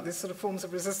up on that, these sort of forms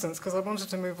of resistance, because I wanted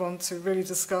to move on to really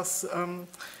discuss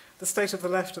the state of the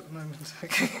left at the moment,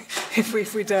 okay,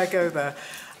 if we dare go there,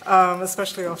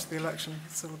 especially after the election.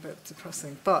 It's all a bit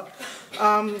depressing. But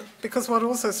because what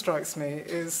also strikes me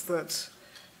is that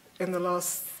in the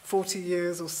last 40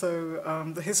 years or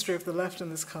so, the history of the left in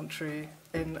this country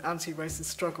in anti-racist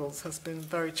struggles has been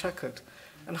very checkered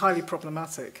and highly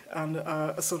problematic, and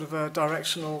a sort of a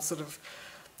directional, sort of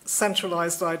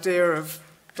centralized idea of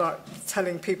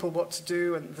telling people what to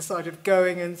do, and this idea of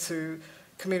going into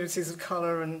communities of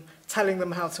colour and telling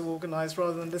them how to organise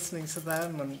rather than listening to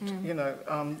them,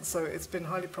 and so it's been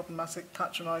highly problematic,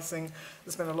 patronising.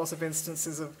 There's been a lot of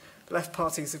instances of left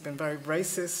parties who've been very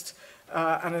racist,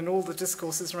 and in all the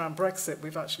discourses around Brexit,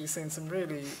 we've actually seen some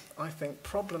really, I think,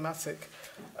 problematic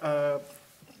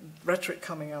rhetoric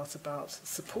coming out about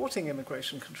supporting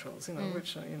immigration controls,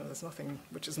 which there's nothing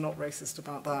which is not racist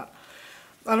about that.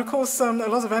 And of course, a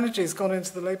lot of energy has gone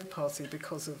into the Labour Party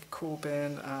because of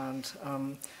Corbyn,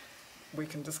 and we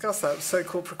can discuss that,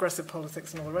 so-called progressive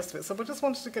politics and all the rest of it. So I just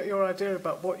wanted to get your idea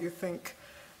about what you think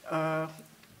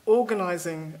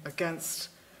organising against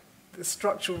the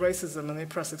structural racism and the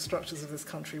oppressive structures of this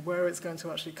country, where it's going to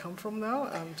actually come from now,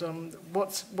 and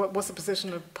what's the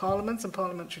position of Parliament and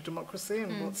parliamentary democracy,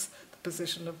 and what's the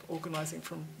position of organising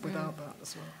from without that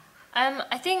as well?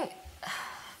 I think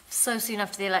so soon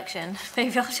after the election,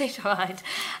 maybe I'll change my mind.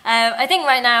 I think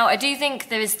right now, I do think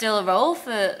there is still a role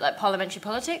for like parliamentary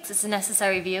politics. It's a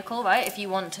necessary vehicle, right? If you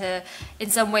want to, in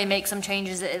some way, make some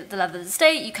changes at the level of the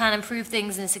state, you can improve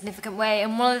things in a significant way.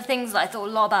 And one of the things that I thought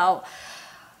a lot about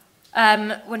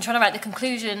when trying to write the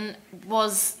conclusion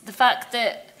was the fact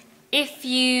that if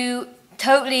you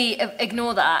totally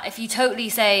ignore that, if you totally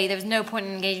say there's no point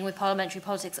in engaging with parliamentary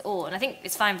politics at all, and I think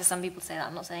it's fine for some people to say that,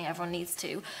 I'm not saying everyone needs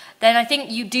to, then I think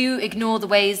you do ignore the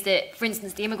ways that, for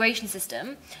instance, the immigration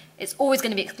system, it's always going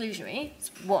to be exclusionary,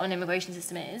 it's what an immigration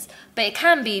system is, but it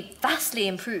can be vastly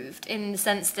improved in the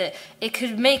sense that it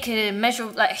could make a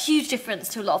measurable, like a huge difference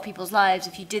to a lot of people's lives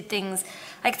if you did things,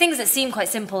 like things that seem quite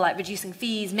simple, like reducing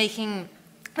fees, there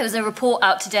was a report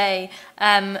out today,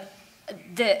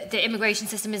 the immigration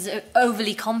system is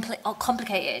overly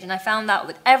complicated, and I found that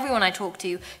with everyone I talked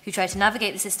to who tried to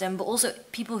navigate the system, but also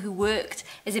people who worked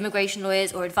as immigration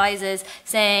lawyers or advisors,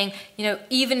 saying, you know,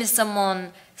 even as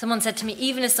someone said to me,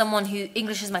 even as someone who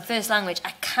English is my first language,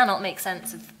 I cannot make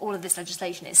sense of all of this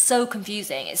legislation. It's so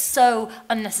confusing. It's so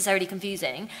unnecessarily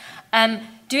confusing.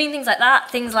 Doing things like that,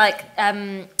 things like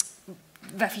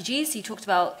refugees, he talked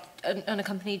about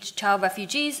unaccompanied child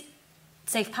refugees,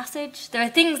 safe passage. There are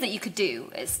things that you could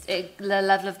do at the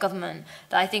level of government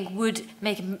that I think would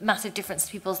make a massive difference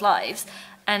to people's lives,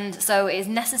 and so it is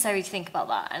necessary to think about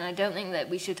that. And I don't think that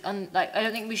we should I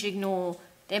don't think we should ignore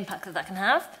the impact that can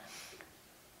have.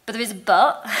 But there is a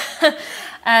but,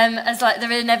 as like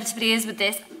there inevitably is with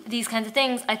these kinds of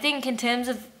things. I think in terms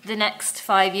of the next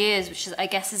 5 years, which is, I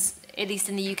guess is at least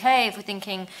in the UK, if we're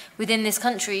thinking within this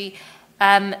country,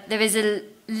 there is a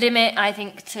limit, I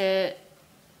think, to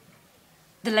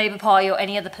the Labour Party or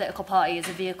any other political party as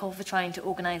a vehicle for trying to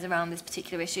organise around this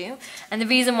particular issue. And the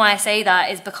reason why I say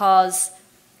that is because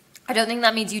I don't think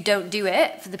that means you don't do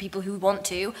it for the people who want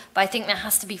to, but I think there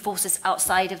has to be forces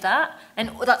outside of that, and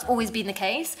that's always been the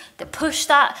case, that push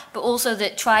that, but also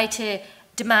that try to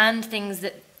demand things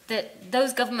that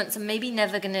those governments are maybe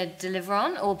never going to deliver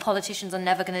on, or politicians are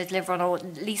never going to deliver on, or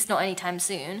at least not anytime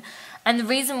soon. And the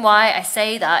reason why I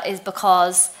say that is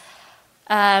because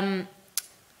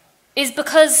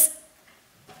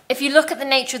if you look at the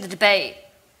nature of the debate,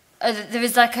 there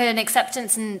is like an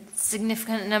acceptance in by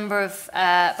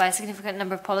a significant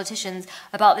number of politicians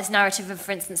about this narrative of,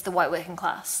 for instance, the white working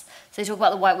class. So they talk about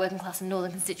the white working class in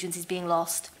northern constituencies being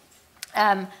lost.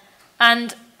 And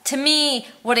to me,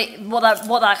 what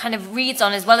that kind of reads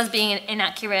on, as well as being an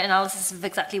inaccurate analysis of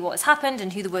exactly what has happened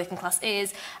and who the working class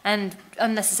is, and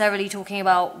unnecessarily talking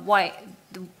about why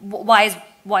is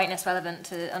whiteness relevant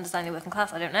to understanding the working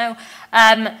class, I don't know.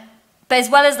 But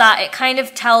as well as that, it kind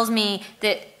of tells me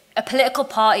that a political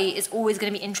party is always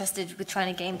going to be interested with trying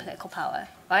to gain political power,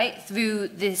 right, through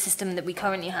the system that we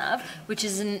currently have, which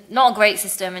is not a great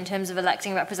system in terms of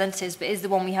electing representatives, but is the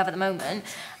one we have at the moment.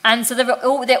 And so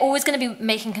they're always going to be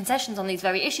making concessions on these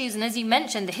very issues. And as you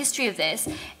mentioned, the history of this,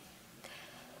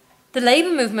 the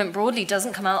Labour movement broadly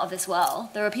doesn't come out of this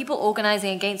well. There are people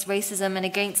organising against racism and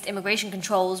against immigration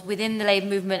controls within the Labour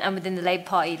movement and within the Labour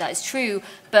Party. That is true.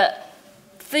 But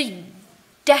for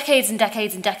decades and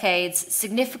decades and decades,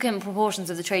 significant proportions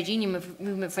of the trade union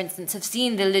movement, for instance, have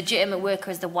seen the legitimate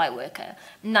worker as the white worker.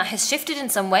 And that has shifted in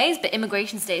some ways, but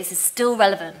immigration status is still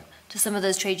relevant to some of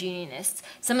those trade unionists,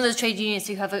 some of those trade unionists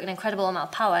who have an incredible amount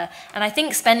of power. And I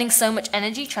think spending so much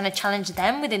energy trying to challenge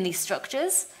them within these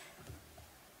structures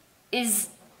is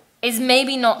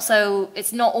maybe not so,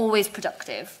 it's not always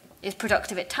productive. It's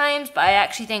productive at times, but I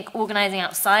actually think organising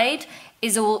outside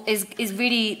is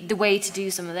really the way to do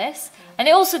some of this. And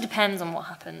it also depends on what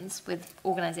happens with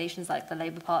organisations like the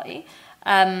Labour Party.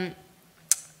 But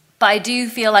I do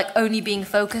feel like only being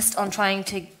focused on trying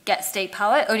to get state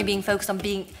power, only being focused on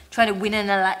trying to win an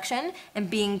election and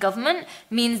being government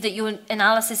means that your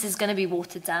analysis is going to be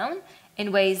watered down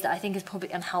in ways that I think is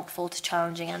probably unhelpful to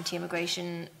challenging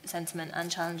anti-immigration sentiment and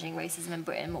challenging racism in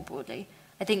Britain more broadly.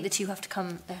 I think the two have to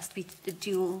come, there has to be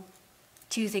two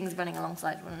things running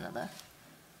alongside one another.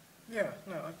 Yeah,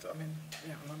 no, I mean,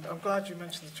 yeah, I'm glad you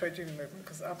mentioned the trade union movement,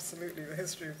 because absolutely the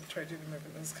history of the trade union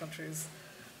movement in this country is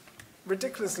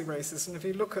ridiculously racist. And if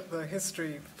you look at the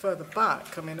history further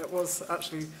back, I mean, it was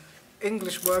actually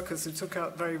English workers who took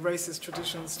out very racist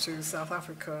traditions to South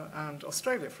Africa and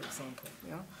Australia, for example.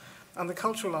 Yeah? And the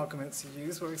cultural arguments you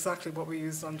use were exactly what we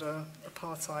used under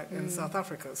apartheid in South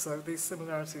Africa. So these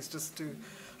similarities just do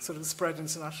sort of spread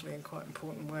internationally in quite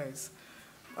important ways.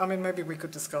 I mean, maybe we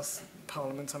could discuss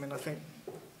Parliament. I mean, I think,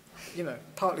 you know,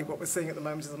 partly what we're seeing at the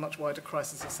moment is a much wider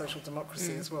crisis of social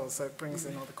democracy as well, so it brings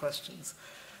in other questions.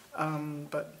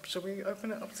 But shall we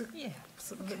open it up to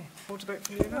sort of more debate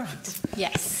from you now? Right.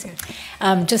 Yes.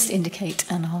 Just indicate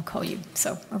and I'll call you.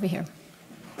 So, over here.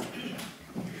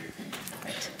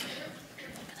 Right.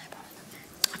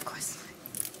 Of course.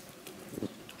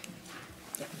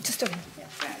 Yeah, just over here.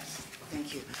 Yes,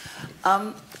 thank you.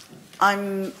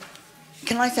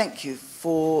 Can I thank you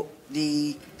for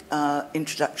the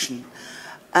introduction?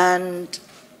 And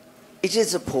it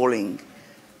is appalling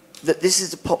that this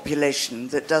is a population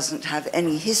that doesn't have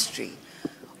any history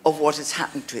of what has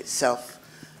happened to itself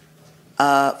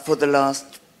for the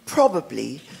last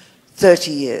probably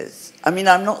 30 years. I mean,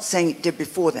 I'm not saying it did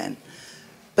before then,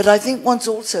 but I think one's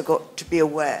also got to be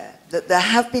aware that there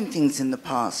have been things in the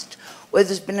past where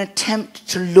there's been an attempt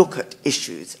to look at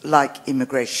issues like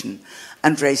immigration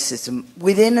and racism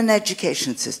within an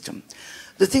education system.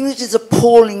 The thing that is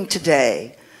appalling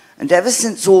today, and ever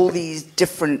since all these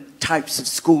different types of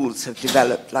schools have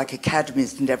developed, like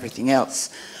academies and everything else,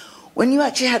 when you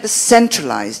actually had a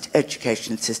centralized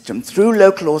education system through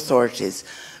local authorities,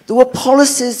 there were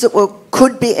policies that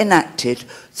could be enacted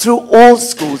through all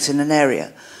schools in an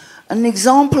area. An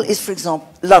example is, for example,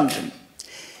 London.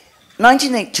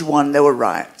 1981, there were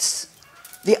riots.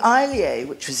 The ILEA,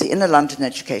 which was the Inner London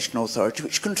Education Authority,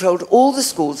 which controlled all the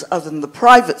schools other than the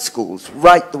private schools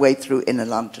right the way through Inner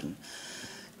London,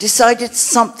 decided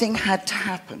something had to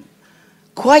happen.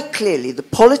 Quite clearly, the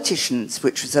politicians,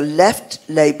 which was a left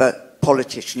Labour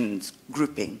politicians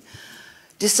grouping,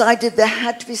 decided there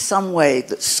had to be some way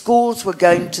that schools were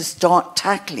going to start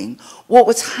tackling what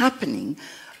was happening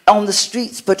on the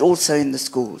streets, but also in the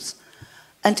schools.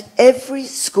 And every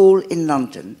school in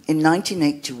London in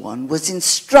 1981 was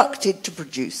instructed to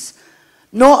produce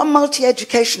not a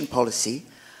multi-education policy,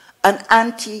 an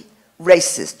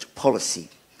anti-racist policy.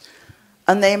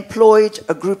 And they employed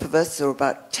a group of us, there were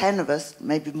about 10 of us,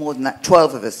 maybe more than that,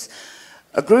 12 of us,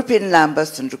 a group in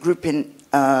Lambeth and a group in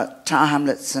Tower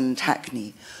Hamlets and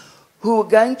Hackney, who were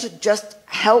going to just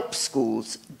help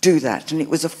schools do that. And it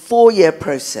was a 4-year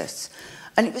process.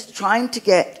 And it was trying to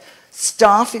get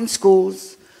staff in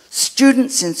schools,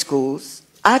 students in schools,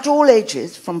 at all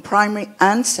ages, from primary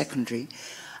and secondary,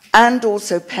 and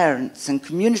also parents and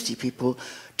community people,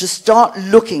 to start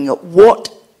looking at what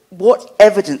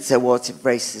evidence there was of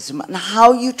racism and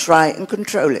how you try and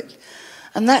control it.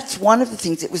 And that's one of the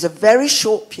things. It was a very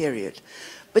short period,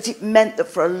 but it meant that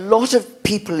for a lot of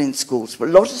people in schools, for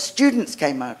a lot of students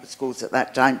came out of schools at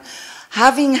that time,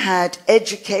 having had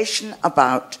education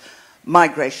about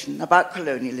migration, about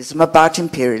colonialism, about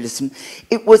imperialism,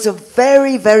 it was a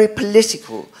very, very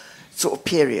political sort of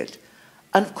period.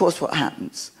 And of course what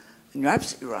happens? And you're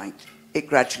absolutely right. It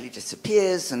gradually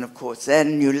disappears, and of course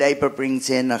then New Labour brings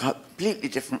in a completely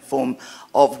different form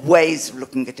of ways of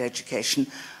looking at education.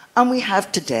 And we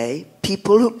have today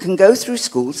people who can go through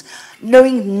schools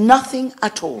knowing nothing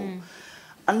at all.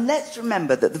 And let's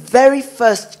remember that the very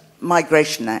first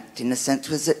Migration Act, in a sense,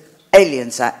 was the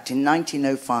Aliens Act in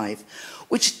 1905,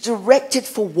 which directed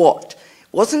for what?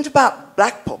 It wasn't about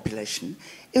black population,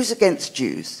 it was against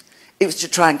Jews. It was to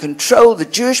try and control the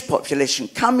Jewish population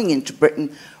coming into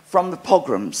Britain from the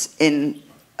pogroms in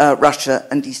Russia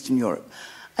and Eastern Europe.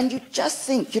 And you just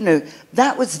think, you know,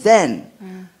 that was then.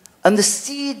 And the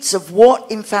seeds of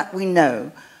what, in fact, we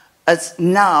know, as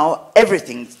now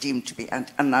everything's deemed to be,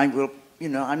 and I will, you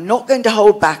know, I'm not going to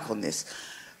hold back on this.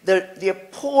 The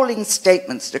appalling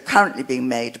statements that are currently being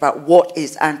made about what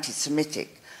is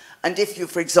anti-Semitic. And if you,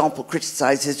 for example,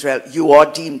 criticize Israel, you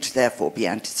are deemed to therefore be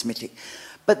anti-Semitic.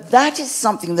 But that is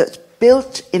something that's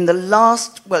built in the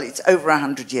last, well, it's over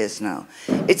 100 years now.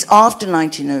 It's after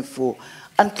 1904.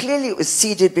 And clearly it was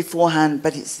seeded beforehand,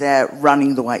 but it's there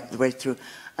running the way through.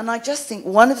 And I just think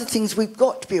one of the things we've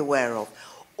got to be aware of,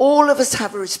 all of us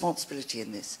have a responsibility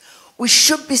in this. We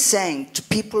should be saying to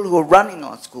people who are running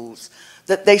our schools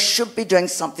that they should be doing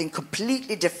something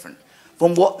completely different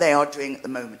from what they are doing at the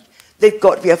moment. They've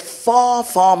got to be a far,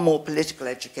 far more political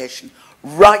education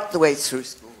right the way through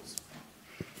schools.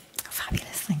 Fabulous,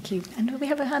 thank you. And do we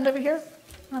have a hand over here?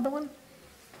 Another one?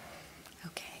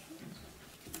 Okay.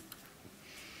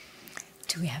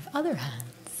 Do we have other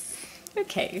hands?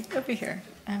 Okay, over here.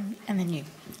 And then you.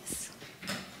 Yes.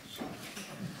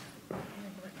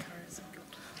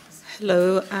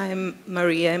 Hello, I'm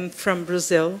Maria. I'm from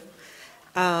Brazil.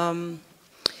 The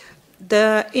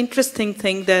interesting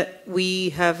thing that we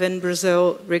have in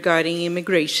Brazil regarding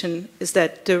immigration is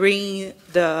that during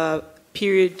the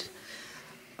period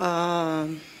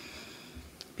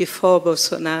before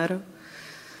Bolsonaro,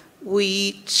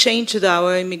 we changed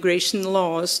our immigration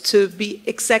laws to be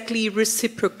exactly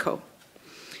reciprocal.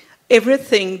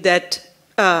 Everything that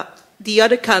the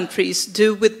other countries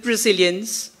do with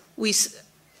Brazilians, we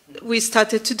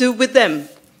started to do with them.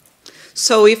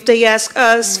 So if they ask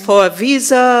us for a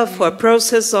visa, for a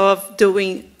process of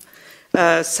doing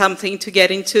something to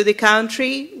get into the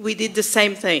country, we did the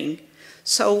same thing.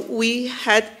 So we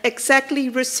had exactly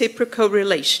reciprocal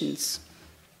relations.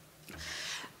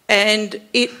 And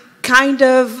it kind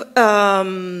of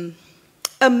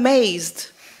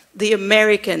amazed the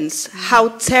Americans how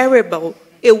terrible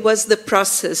it was the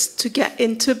process to get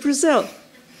into Brazil.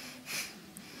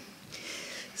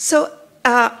 So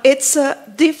it's a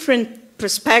different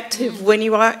perspective when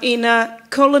you are in a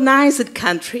colonized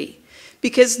country,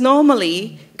 because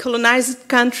normally colonized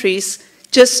countries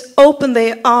just open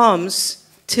their arms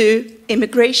to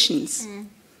immigrations.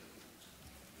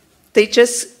 They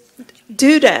just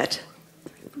do that.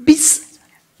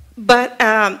 But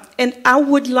and I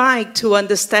would like to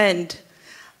understand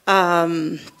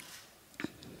that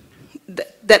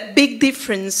big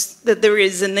difference that there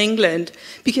is in England,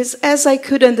 because as I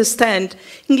could understand,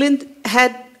 England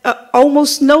had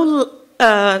almost no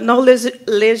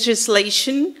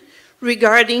legislation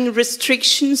regarding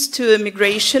restrictions to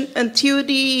immigration until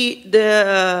the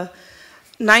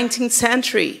 19th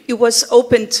century. It was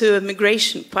open to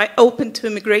immigration, quite open to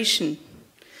immigration.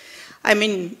 I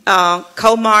mean,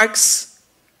 Karl Marx,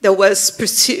 that was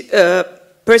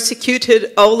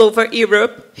persecuted all over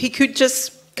Europe, he could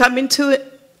just come into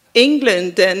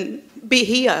England and be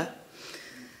here.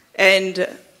 And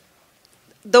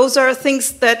those are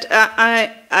things that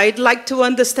I'd like to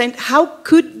understand. How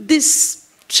could this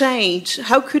change?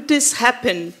 How could this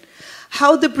happen?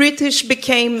 How the British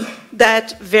became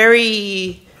that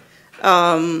very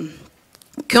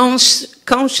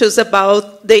conscious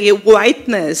about their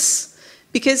whiteness?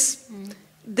 Because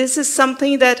this is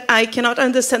something that I cannot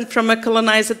understand from a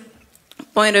colonized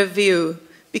point of view.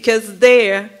 Because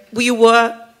there we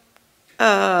were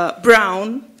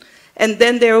brown, and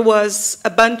then there was a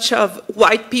bunch of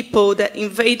white people that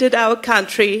invaded our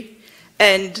country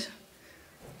and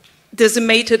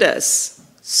decimated us.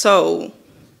 So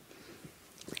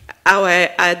our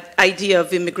idea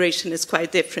of immigration is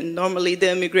quite different. Normally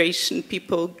the immigration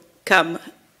people come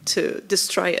to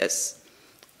destroy us.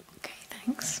 Okay,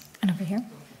 thanks. And over here.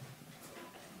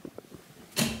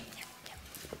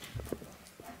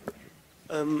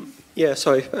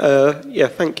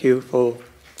 Thank you for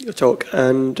your talk.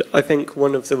 And I think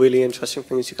one of the really interesting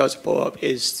things you guys have brought up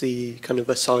is the kind of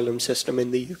asylum system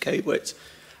in the UK, which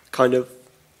kind of,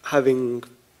 having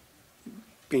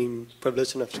been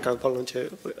privileged enough to kind of volunteer,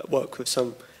 work with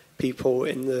some people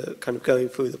in the kind of going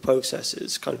through the process,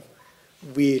 is kind of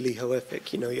really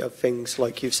horrific. You know, you have things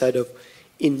like you've said of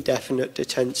indefinite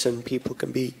detention, people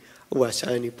can be arrested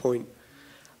at any point,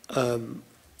 and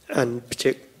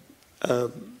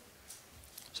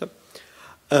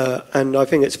I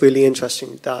think it's really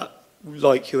interesting that,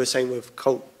 like you were saying with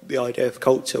the idea of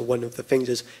culture, one of the things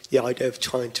is the idea of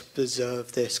trying to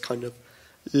preserve this kind of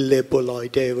liberal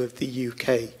idea of the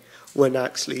UK, when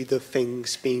actually the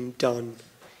things being done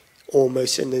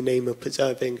almost in the name of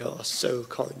preserving are so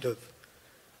kind of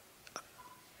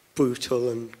brutal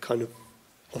and kind of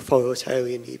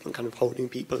authoritarian, even kind of holding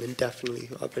people indefinitely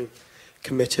who have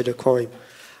committed a crime.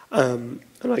 And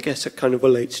I guess it kind of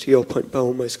relates to your point, but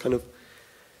almost kind of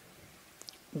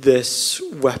this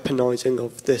weaponizing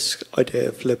of this idea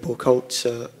of liberal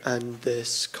culture and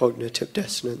this cognitive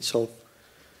dissonance of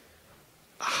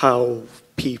how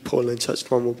people in such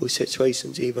vulnerable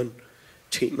situations, even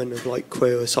treatment of like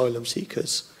queer asylum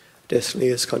seekers, definitely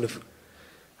is kind of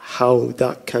how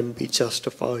that can be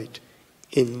justified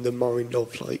in the mind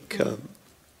of like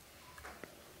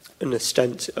an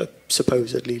extent, a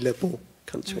supposedly liberal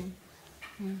country.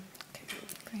 Okay,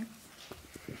 great.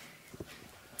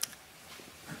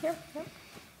 Here,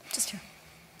 just here.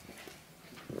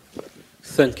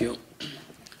 Thank you.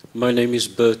 My name is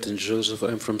Burton Joseph.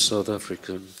 I'm from South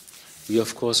Africa. We,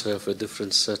 of course, have a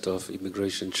different set of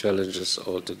immigration challenges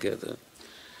altogether.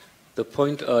 The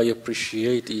point I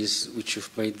appreciate is, which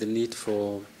you've made, the need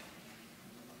for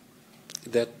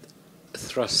that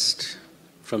thrust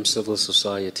from civil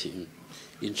society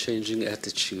in changing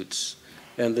attitudes,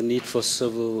 and the need for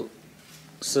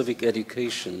civic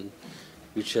education,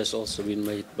 which has also been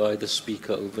made by the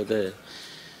speaker over there.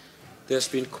 There's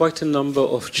been quite a number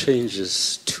of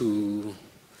changes to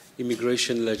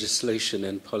immigration legislation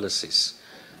and policies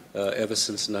ever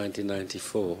since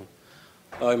 1994.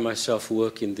 I myself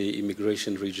work in the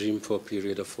immigration regime for a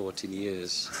period of 14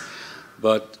 years.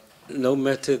 But no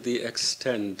matter the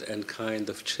extent and kind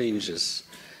of changes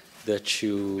that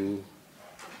you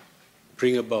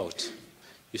bring about,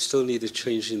 you still need a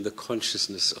change in the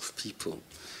consciousness of people,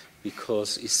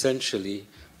 because essentially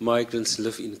migrants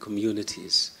live in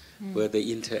communities where they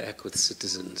interact with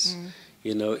citizens.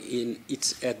 You know,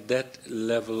 it's at that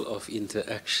level of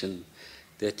interaction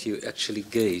that you actually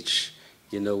gauge,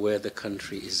 you know, where the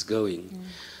country is going.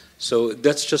 So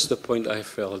that's just the point I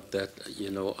felt that, you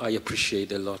know, I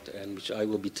appreciate a lot, and which I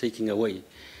will be taking away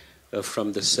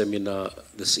from the seminar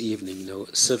this evening. You know,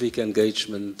 civic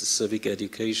engagement, civic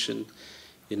education,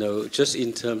 you know, just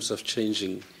in terms of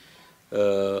changing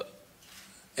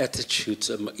attitudes,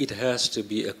 it has to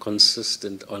be a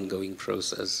consistent, ongoing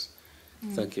process.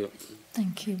 Thank you.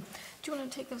 Thank you. Do you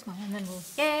want to take those, Maya, and then we'll...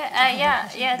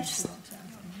 Yeah, just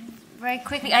very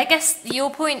quickly. I guess your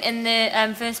point and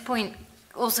the first point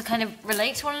also kind of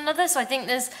relate to one another. So I think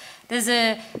there's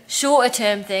a shorter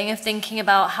term thing of thinking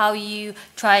about how you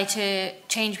try to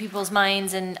change people's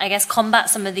minds and I guess combat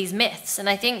some of these myths. And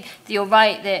I think that you're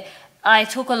right that I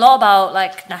talk a lot about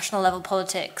like national level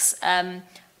politics,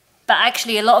 but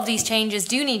actually a lot of these changes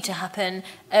do need to happen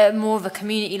at more of a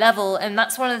community level. And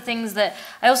that's one of the things that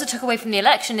I also took away from the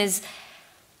election is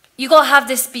you got to have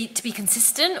this to be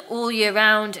consistent all year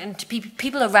round, and to be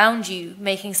people around you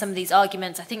making some of these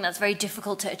arguments. I think that's very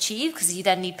difficult to achieve because you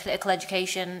then need political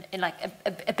education in like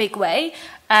a big way.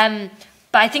 But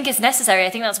I think it's necessary. I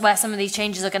think that's where some of these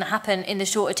changes are going to happen in the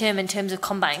shorter term in terms of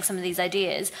combating some of these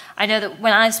ideas. I know that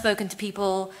when I've spoken to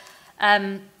people,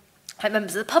 like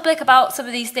members of the public, about some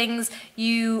of these things,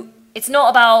 it's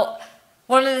not about...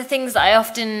 One of the things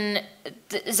that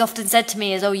is often said to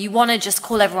me is, oh, you want to just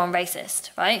call everyone racist,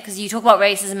 right? Because you talk about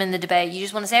racism in the debate, you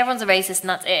just want to say everyone's a racist and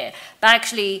that's it. But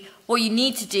actually, what you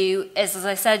need to do is, as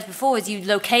I said before, is you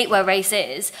locate where race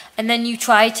is, and then you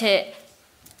try to,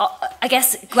 I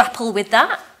guess, grapple with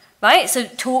that, right? So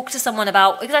talk to someone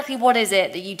about exactly what is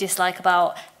it that you dislike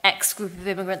about X group of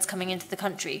immigrants coming into the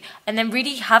country, and then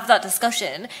really have that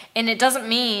discussion. And it doesn't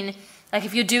mean, like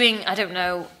if you're doing, I don't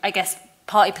know, I guess,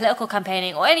 party political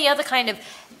campaigning or any other kind of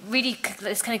really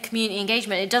this kind of community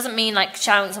engagement, it doesn't mean like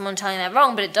shouting at someone, telling them they're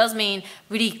wrong, but it does mean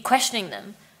really questioning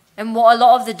them. And what a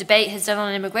lot of the debate has done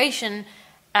on immigration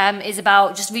is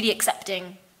about just really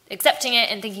accepting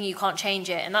it and thinking you can't change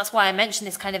it. And that's why I mentioned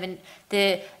this kind of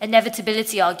the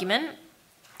inevitability argument.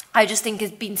 I just think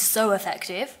has been so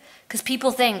effective because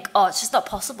people think, oh, it's just not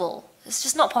possible. It's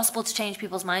just not possible to change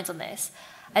people's minds on this.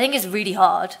 I think it's really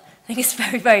hard. I think it's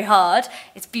very, very hard.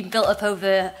 It's been built up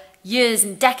over years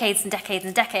and decades and decades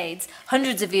and decades,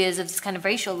 hundreds of years of this kind of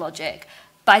racial logic.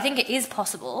 But I think it is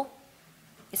possible.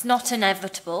 It's not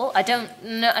inevitable. I don't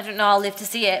know I'll live to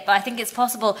see it, but I think it's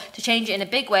possible to change it in a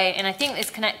big way. And I think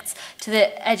this connects to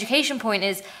the education point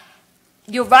is,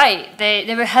 you're right.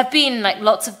 There have been like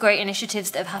lots of great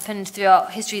initiatives that have happened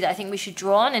throughout history that I think we should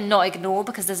draw on and not ignore,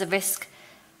 because there's a risk.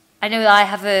 I know that I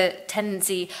have a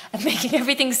tendency of making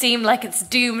everything seem like it's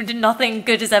doomed and nothing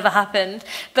good has ever happened.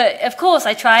 But of course,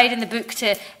 I tried in the book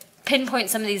to pinpoint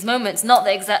some of these moments, not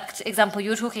the exact example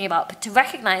you're talking about, but to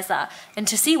recognize that and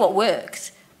to see what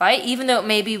worked, right? Even though it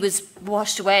maybe was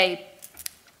washed away,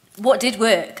 what did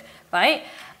work, right?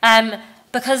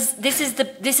 Because this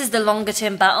is the longer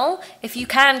term battle. If you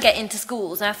can get into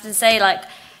schools, and I often say like,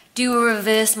 do a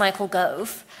reverse Michael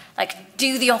Gove. Like,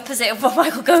 do the opposite of what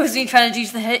Michael Gove has been trying to do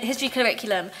to the history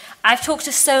curriculum. I've talked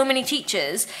to so many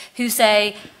teachers who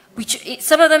say,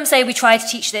 some of them say we try to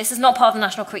teach this, it's not part of the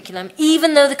national curriculum,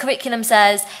 even though the curriculum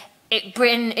says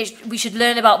we should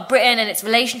learn about Britain and its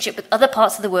relationship with other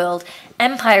parts of the world.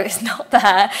 Empire is not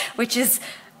there, which is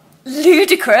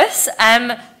ludicrous.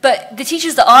 But the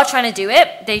teachers that are trying to do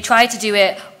it, they try to do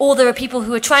it, or there are people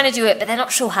who are trying to do it, but they're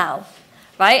not sure how,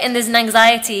 right? And there's an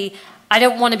anxiety. I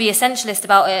don't want to be essentialist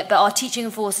about it, but our teaching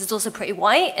force is also pretty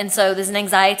white, and so there's an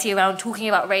anxiety around talking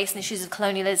about race and issues of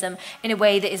colonialism in a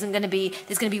way that isn't going to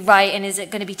be right, and is it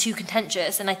going to be too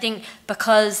contentious? And I think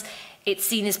because it's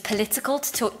seen as political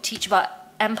to teach about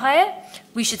empire,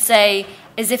 we should say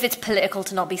as if it's political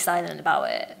to not be silent about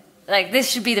it. Like,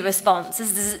 this should be the response.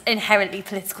 This is inherently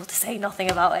political to say nothing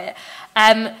about it.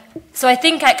 So I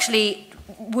think actually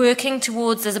working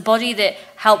towards, there's a body that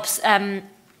helps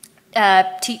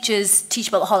teachers teach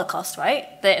about the Holocaust,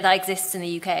 right? That exists in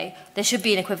the UK. There should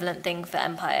be an equivalent thing for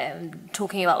empire, and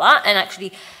talking about that. And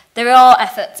actually, there are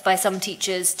efforts by some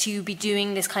teachers to be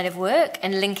doing this kind of work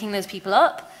and linking those people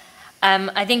up.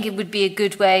 I think it would be a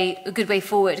good way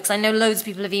forward, because I know loads of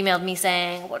people have emailed me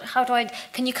saying,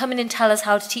 can you come in and tell us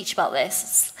how to teach about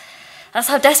this? That's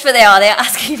how desperate they are. They're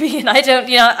asking me, and I don't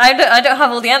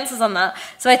have all the answers on that.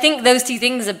 So I think those two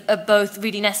things are both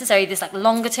really necessary. This like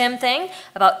longer term thing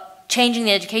about changing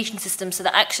the education system so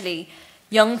that actually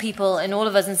young people and all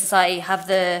of us in society have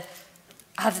the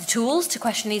tools to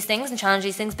question these things and challenge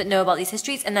these things, but know about these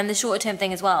histories. And then the shorter term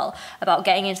thing as well about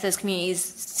getting into those communities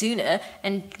sooner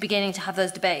and beginning to have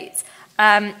those debates.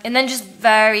 And then just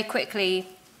very quickly,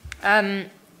 the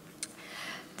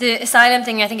asylum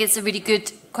thing, I think it's a really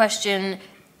good question.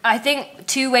 I think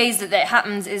two ways that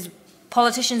happens is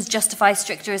politicians justify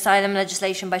stricter asylum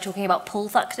legislation by talking about pull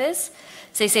factors.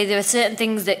 So they say there are certain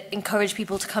things that encourage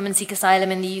people to come and seek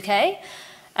asylum in the UK,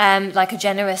 like a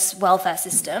generous welfare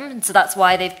system. And so that's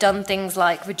why they've done things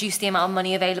like reduce the amount of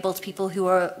money available to people who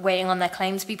are waiting on their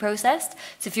claims to be processed.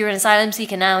 So if you're an asylum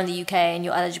seeker now in the UK and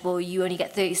you're eligible, you only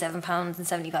get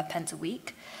 £37.75 a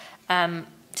week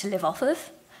to live off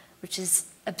of, which is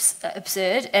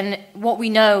absurd. And what we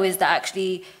know is that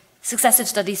actually successive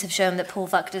studies have shown that pull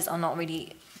factors aren't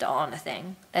a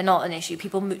thing. They're not an issue.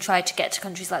 People try to get to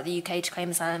countries like the UK to claim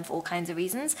asylum for all kinds of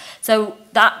reasons. So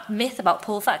that myth about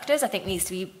pull factors, I think, needs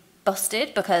to be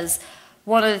busted, because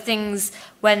one of the things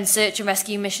when search and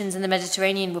rescue missions in the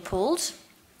Mediterranean were pulled,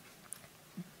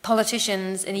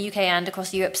 politicians in the UK and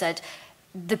across Europe said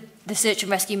the search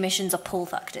and rescue missions are pull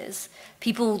factors.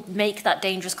 People make that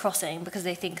dangerous crossing because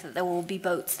they think that there will be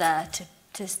boats there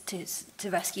to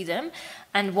rescue them.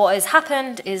 And what has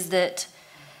happened is that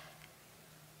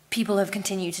people have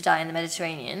continued to die in the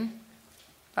Mediterranean,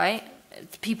 right?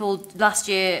 People last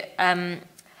year, I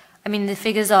mean, the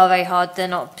figures are very hard. They're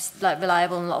not like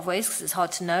reliable in a lot of ways because it's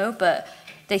hard to know, but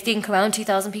they think around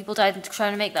 2,000 people died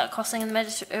trying to make that crossing in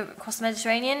across the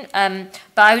Mediterranean.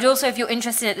 But I would also, if you're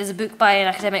interested, there's a book by an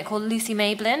academic called Lucy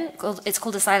Mablin. It's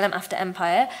called Asylum After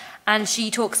Empire. And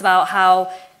she talks about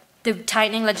how the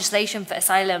tightening legislation for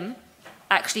asylum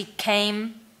actually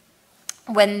came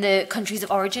when the countries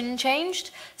of origin changed.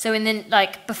 So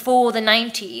before the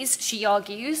 90s, she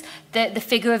argues that the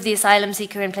figure of the asylum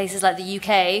seeker in places like the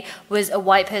UK was a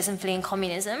white person fleeing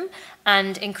communism,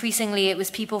 and increasingly it was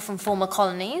people from former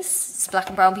colonies, black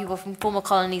and brown people from former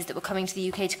colonies that were coming to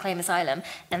the UK to claim asylum,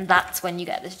 and that's when you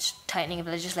get the tightening of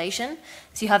legislation.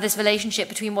 So you have this relationship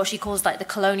between what she calls like the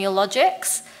colonial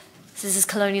logics. So this is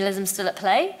colonialism still at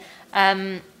play.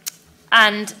 And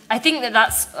I think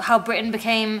that's how Britain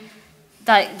became,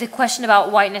 like the question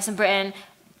about whiteness in Britain.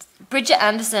 Bridget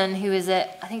Anderson, who is I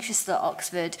think she's still at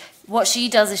Oxford, what she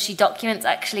does is she documents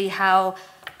actually how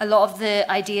a lot of the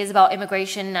ideas about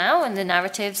immigration now and the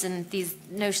narratives and these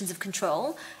notions of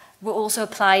control were also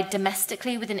applied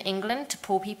domestically within England to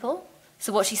poor people.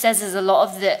 So what she says is a lot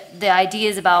of the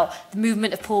ideas about the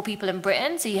movement of poor people in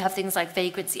Britain, so you have things like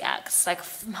Vagrancy Acts, like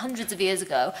hundreds of years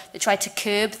ago, that tried to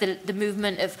curb the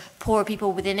movement of poor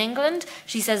people within England.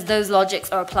 She says those logics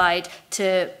are applied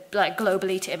to, like,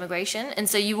 globally to immigration. And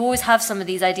so you always have some of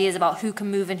these ideas about who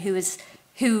can move and who's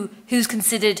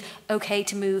considered okay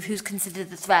to move, who's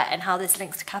considered the threat, and how this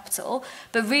links to capital.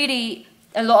 But really,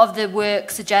 a lot of the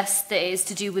work suggests that it is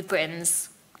to do with Britain's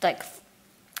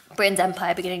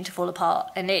empire beginning to fall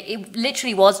apart. And it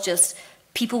literally was just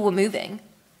people were moving.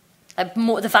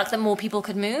 The fact that more people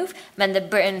could move meant that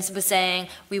Britain was saying,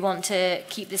 we want to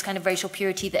keep this kind of racial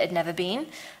purity that had never been.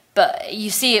 But you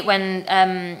see it when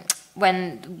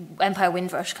Empire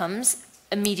Windrush comes.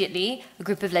 Immediately, a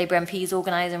group of Labour MPs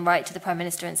organise and write to the Prime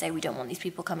Minister and say, we don't want these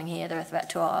people coming here, they're a threat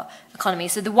to our economy.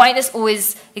 So the whiteness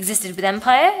always existed with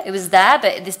empire, it was there,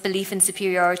 but this belief in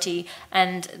superiority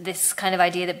and this kind of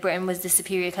idea that Britain was the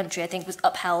superior country, I think, was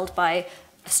upheld by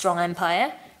a strong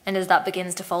empire. And as that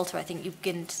begins to falter, I think you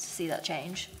begin to see that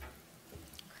change.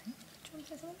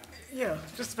 Yeah,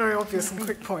 just a very obvious and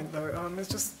quick point, though. It's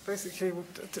just basically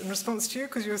in response to you,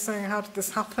 because you were saying, how did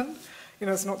this happen? You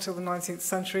know, it's not till the 19th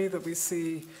century that we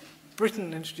see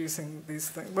Britain introducing these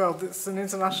things. Well, it's an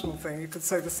international thing. You could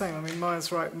say the same. I mean,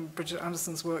 Maya's right in Bridget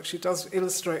Anderson's work. She does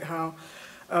illustrate how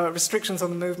restrictions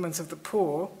on the movement of the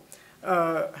poor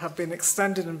have been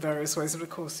extended in various ways. And,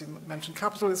 of course, you mentioned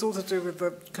capital. It's all to do with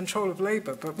the control of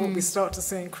labour. But what we start to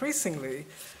see increasingly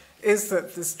is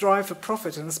that this drive for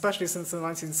profit, and especially since the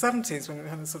 1970s, when we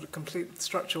had a sort of complete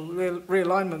structural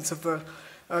realignment of the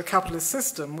capitalist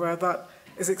system, where that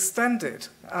is extended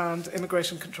and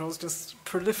immigration controls just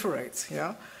proliferate,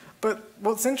 yeah? But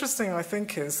what's interesting, I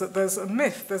think, is that there's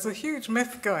a huge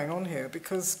myth going on here,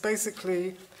 because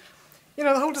basically, you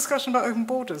know, the whole discussion about open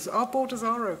borders, our borders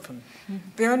are open. Mm-hmm.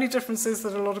 The only difference is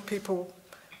that a lot of people,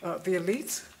 the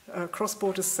elite, cross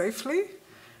borders safely,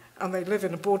 and they live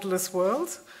in a borderless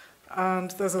world,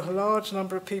 And there's a large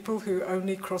number of people who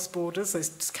only cross borders. They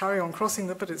just carry on crossing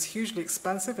them, but it's hugely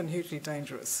expensive and hugely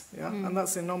dangerous. Yeah? And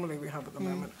that's the anomaly we have at the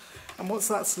moment. And what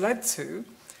that's led to,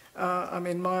 I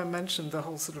mean, Maya mentioned the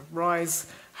whole sort of rise,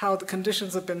 how the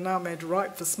conditions have been now made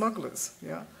ripe for smugglers.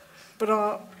 Yeah? But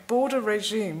our border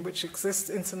regime, which exists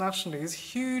internationally, is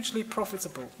hugely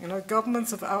profitable. You know,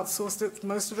 governments have outsourced it,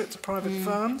 most of it to private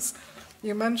firms.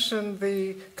 You mentioned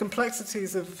the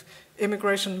complexities of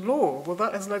immigration law. Well,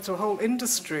 that has led to a whole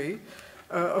industry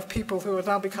of people who have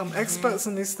now become experts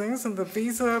in these things, and the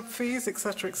visa fees,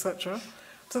 etc., etc.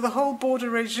 So the whole border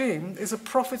regime is a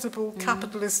profitable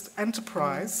capitalist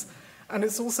enterprise, and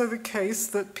it's also the case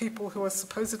that people who are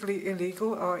supposedly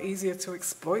illegal are easier to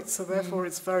exploit, so therefore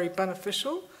it's very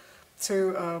beneficial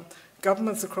to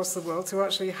governments across the world to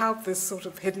actually have this sort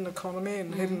of hidden economy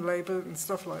and hidden labour and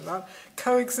stuff like that,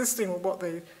 coexisting with what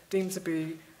they deem to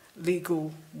be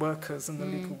legal workers and the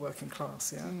legal working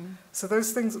class. Yeah. So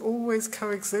those things always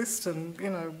coexist, and you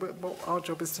know, what our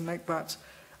job is to make that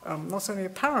not only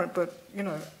apparent, but you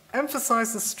know,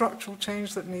 emphasise the structural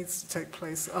change that needs to take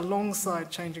place alongside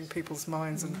changing people's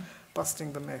minds and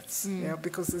busting the myths. Yeah,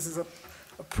 because this is a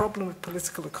problem of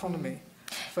political economy.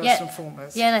 First and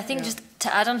foremost. Yeah, and I think just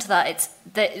to add on to that, it's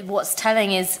that what's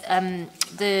telling is under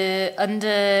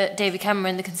David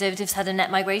Cameron, the Conservatives had a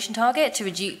net migration target to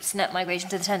reduce net migration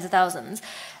to the tens of thousands.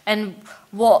 And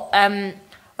what a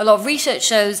lot of research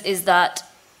shows is that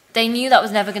they knew that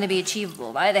was never going to be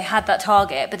achievable, right? They had that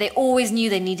target, but they always knew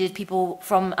they needed people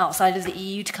from outside of the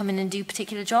EU to come in and do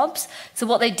particular jobs. So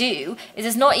what they do is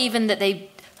it's not even that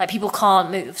people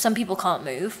can't move. Some people can't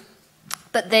move.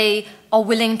 But they are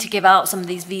willing to give out some of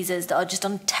these visas that are just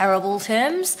on terrible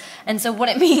terms. And so what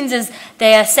it means is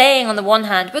they are saying, on the one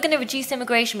hand, we're going to reduce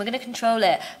immigration, we're going to control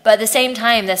it. But at the same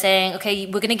time, they're saying, okay,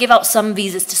 we're going to give out some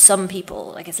visas to some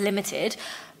people, like it's limited,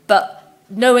 but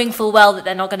knowing full well that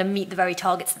they're not going to meet the very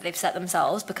targets that they've set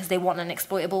themselves because they want an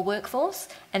exploitable workforce.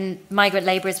 And migrant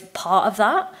labour is part of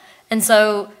that. And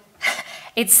so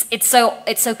it's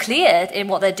so clear in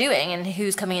what they're doing and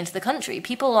who's coming into the country.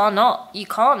 People are not, you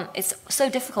can't, it's so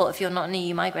difficult if you're not an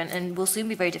EU migrant, and will soon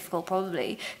be very difficult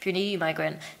probably if you're an EU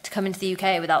migrant to come into the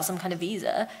UK without some kind of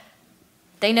visa.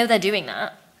 They know they're doing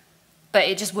that, but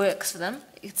it just works for them.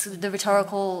 It's the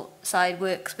rhetorical side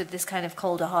works with this kind of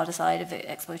colder, harder side of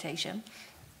exploitation.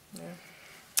 Yeah.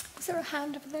 Was there a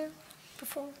hand over there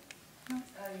before? No?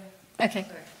 Okay.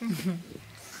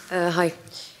 Hi.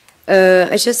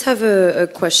 I just have a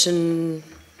question,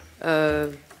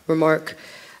 remark,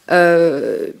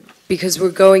 because we're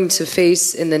going to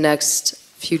face in the next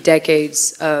few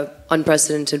decades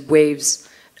unprecedented waves,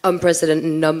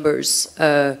 unprecedented numbers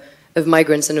of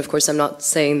migrants, and of course I'm not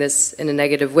saying this in a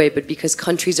negative way, but because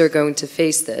countries are going to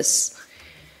face this,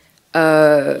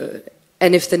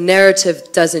 and if the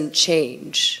narrative doesn't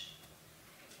change,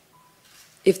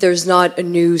 if there's not a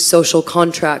new social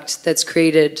contract that's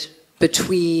created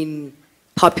between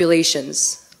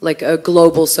populations, like a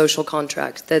global social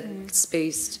contract that's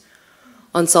based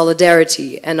on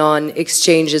solidarity and on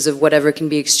exchanges of whatever can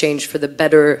be exchanged for the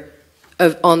better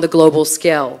on the global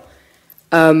scale.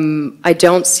 I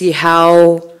don't see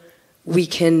how we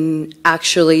can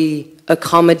actually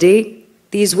accommodate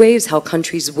these waves, how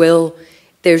countries will.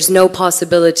 There's no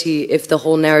possibility if the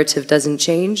whole narrative doesn't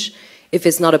change, if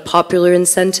it's not a popular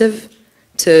incentive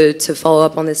to follow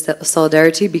up on this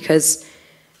solidarity, because,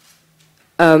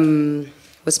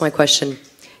 what's my question?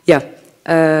 Yeah.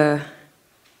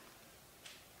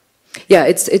 Yeah,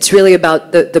 it's really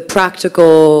about the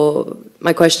practical,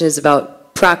 my question is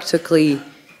about practically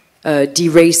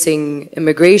deracing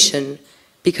immigration,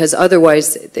 because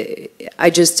otherwise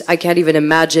I can't even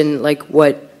imagine like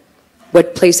what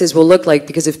places will look like,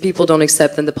 because if people don't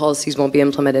accept, then the policies won't be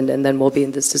implemented, and then we'll be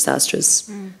in this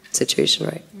disastrous situation,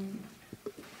 right?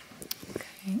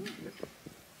 Okay.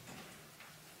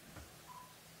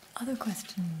 Other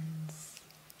questions?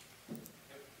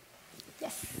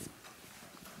 Yes.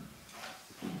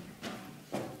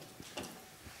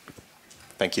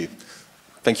 Thank you.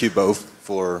 Thank you both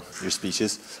for your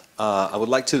speeches. I would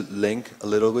like to link a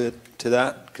little bit to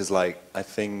that, because like I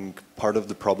think part of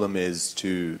the problem is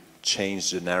to change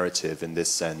the narrative in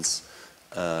this sense,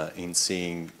 in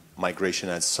seeing migration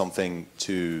as something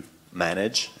to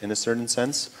manage in a certain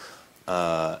sense.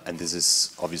 And this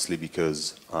is obviously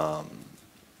because, I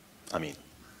mean,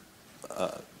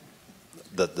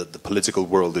 the political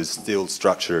world is still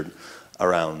structured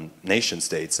around nation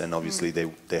states, and obviously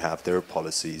they have their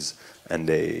policies, and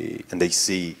they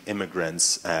see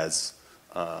immigrants as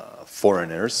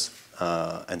foreigners,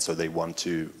 and so they want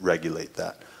to regulate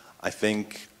that. I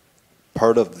think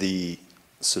part of the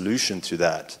solution to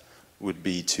that would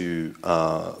be to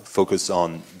focus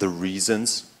on the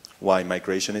reasons why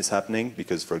migration is happening,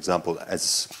 because, for example,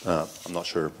 as I'm not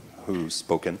sure who's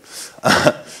spoken,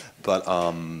 but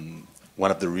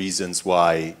one of the reasons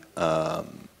why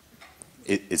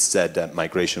it is said that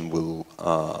migration will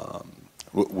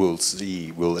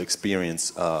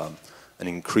experience an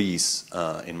increase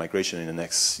in migration in the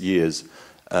next years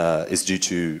is due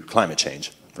to climate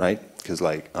change, right? Because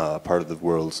like part of the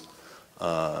world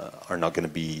are not going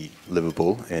to be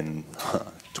livable in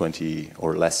 20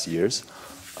 or less years.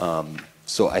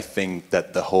 So I think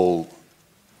that the whole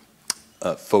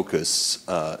focus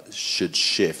should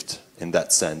shift in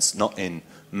that sense, not in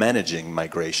managing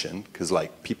migration, because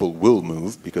like people will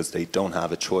move because they don't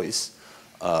have a choice,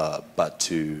 but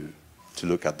to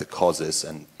look at the causes,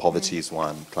 and poverty is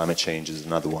one, climate change is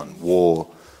another one, war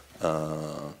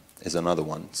is another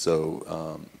one.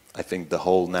 So I think the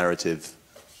whole narrative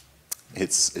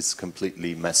it's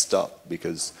completely messed up,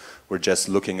 because we're just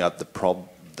looking at the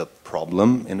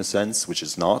problem in a sense, which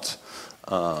is not,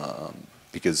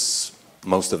 because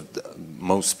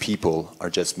most people are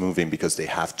just moving because they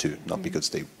have to, not because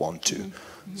they want to.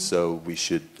 So we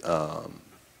should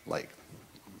like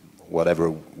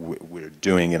whatever we're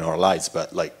doing in our lives,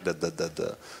 but like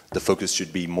the focus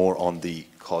should be more on the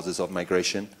causes of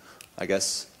migration, I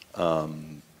guess.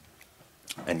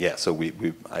 And yeah, so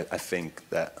I think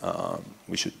that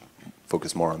we should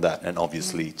focus more on that, and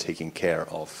obviously taking care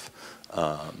of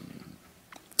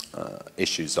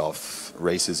issues of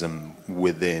racism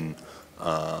within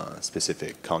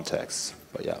specific contexts.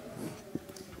 But yeah.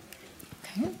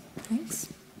 Okay, thanks.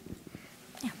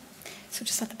 Yeah, so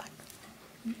just at the back.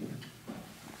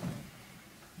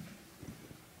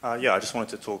 Yeah, I just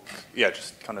wanted to talk,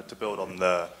 just kind of to build on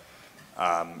the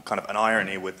kind of an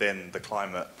irony within the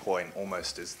climate point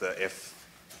almost, is that if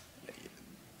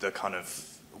the kind of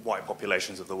white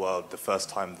populations of the world, the first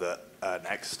time that an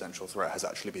existential threat has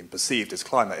actually been perceived as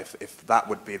climate, if that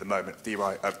would be the moment of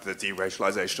the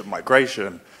deracialization of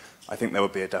migration, I think there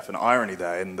would be a definite irony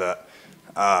there in that,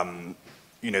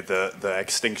 you know, the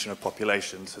extinction of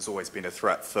populations has always been a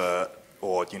threat for,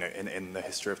 or, you know, in the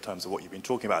history of terms of what you've been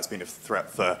talking about, it's been a threat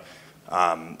for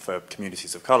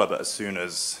communities of color, but as soon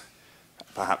as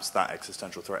perhaps that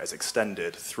existential threat is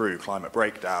extended through climate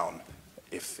breakdown,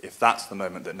 if that's the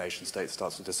moment that nation states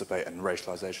starts to dissipate and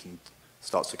racialization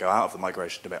starts to go out of the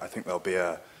migration debate, I think there'll be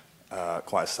a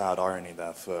quite a sad irony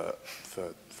there for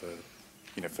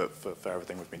you know, for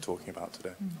everything we've been talking about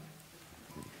today.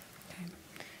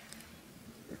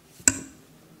 Okay.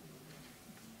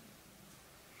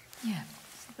 Yeah.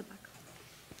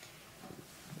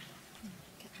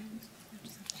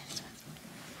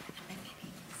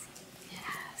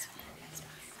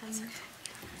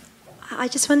 I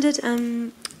just wondered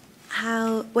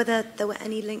whether there were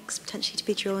any links potentially to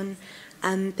be drawn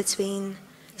between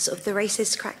sort of the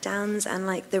racist crackdowns and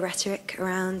like the rhetoric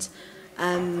around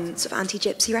sort of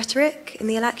anti-gypsy rhetoric in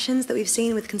the elections that we've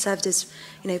seen with Conservatives,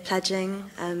 you know,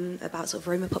 pledging about sort of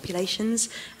Roma populations,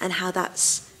 and how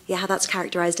that's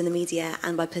characterised in the media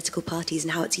and by political parties,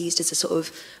 and how it's used as a sort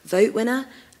of vote winner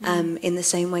in the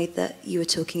same way that you were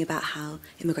talking about how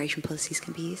immigration policies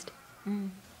can be used.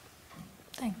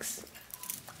 Thanks.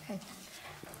 Okay.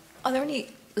 Are there any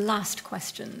last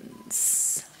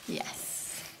questions?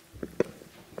 Yes.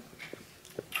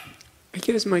 I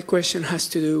guess my question has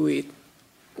to do with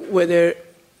whether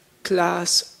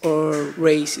class or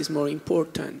race is more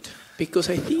important. Because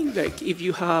I think like if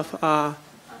you have a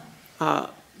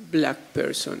black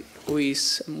person who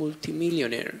is a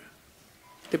multimillionaire,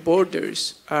 the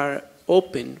borders are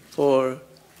open for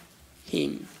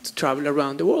him to travel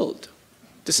around the world.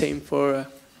 The same for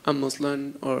a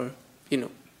Muslim, or, you know.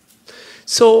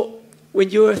 So when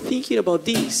you are thinking about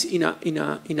this in a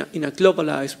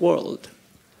globalized world,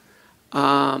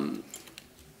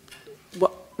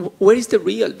 where is the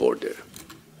real border?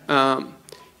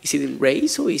 Is it in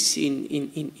race, or is it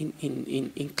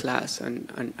in class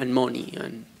and money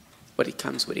and what it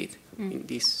comes with it in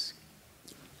this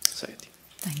society?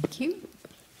 Thank you.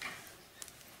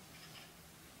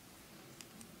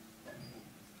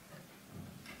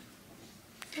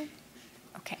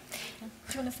 Okay.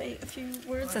 Do you want to say a few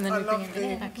words and then we bring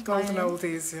it back? The golden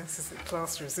oldies, yes. Is it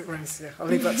class or is it race? Yeah, I'll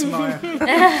leave that to Maya.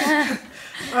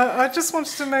 I just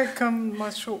wanted to make my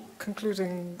short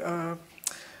concluding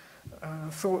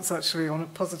thoughts actually on a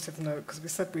positive note, because we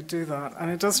said we'd do that. And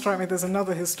it does strike me there's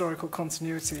another historical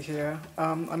continuity here.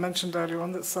 I mentioned earlier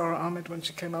on that Sarah Ahmed, when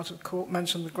she came out of court,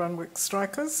 mentioned the Granwick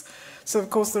strikers. So, of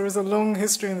course, there is a long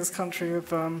history in this country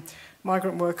of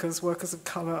migrant workers, workers of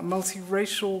colour, a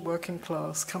multiracial working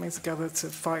class coming together to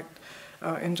fight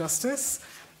injustice.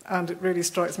 And it really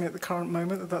strikes me at the current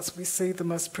moment that that's we see the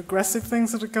most progressive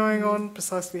things that are going on,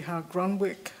 precisely how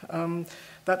Grunwick,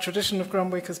 that tradition of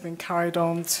Grunwick has been carried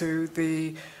on to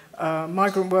the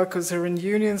migrant workers who are in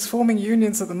unions, forming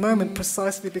unions at the moment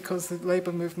precisely because the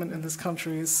labour movement in this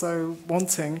country is so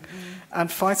wanting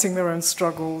and fighting their own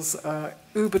struggles.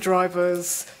 Uber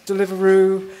drivers,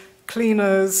 Deliveroo,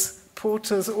 cleaners,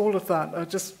 porters, all of that are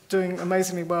just doing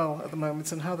amazingly well at the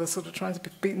moment, and how they're sort of trying to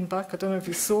be beaten back. I don't know if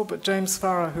you saw, but James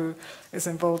Farrar, who is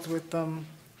involved with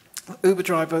Uber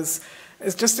drivers,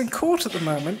 is just in court at the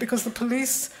moment because the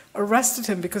police arrested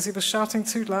him because he was shouting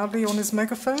too loudly on his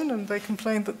megaphone, and they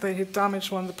complained that they had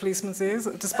damaged one of the policeman's ears,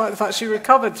 despite the fact she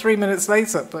recovered 3 minutes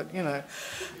later. But, you know,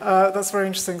 that's very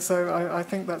interesting. So I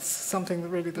think that's something that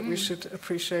really that we should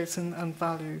appreciate and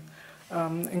value.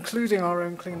 Including our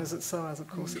own cleaners at SOAS, of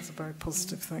course, it's a very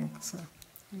positive thing. So,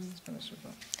 let's finish with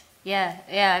that.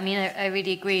 Yeah. I mean, I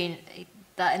really agree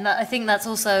that, and that, I think that's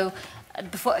also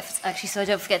before. Actually, so I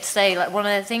don't forget to say, like one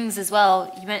of the things as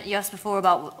well. You asked before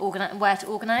about where to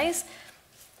organise.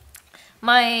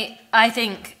 I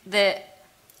think that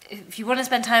if you want to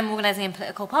spend time organising in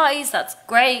political parties, that's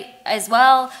great as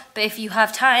well. But if you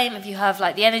have time, if you have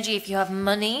like the energy, if you have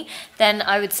money, then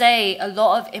I would say a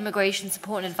lot of immigration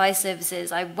support and advice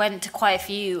services, I went to quite a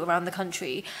few around the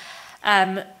country,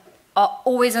 are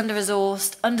always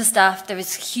under-resourced, understaffed. There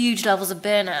is huge levels of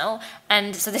burnout,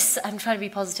 and so this, I'm trying to be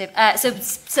positive. So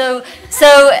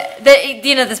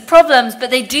there's problems, but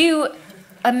they do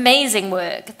amazing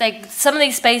work. Some of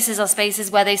these spaces are spaces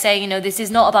where they say, this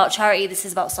is not about charity, this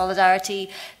is about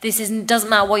solidarity. Doesn't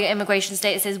matter what your immigration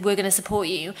status is, we're going to support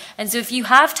you. And so if you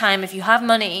have time, if you have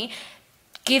money,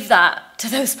 give that to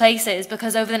those places,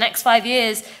 because over the next 5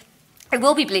 years, it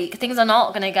will be bleak. Things are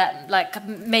not going to get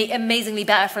amazingly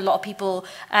better for a lot of people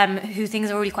who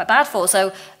things are already quite bad for.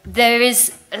 So there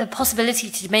is a possibility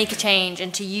to make a change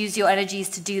and to use your energies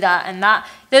to do that. And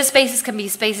those spaces can be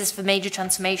spaces for major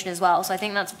transformation as well. So I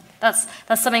think that's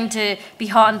something to be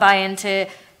heartened by and to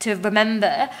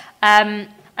remember.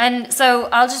 And so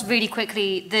I'll just really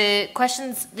quickly these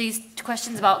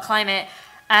questions about climate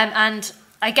and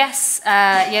I guess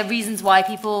reasons why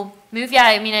people move. Yeah,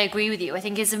 I mean, I agree with you. I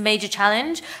think it's a major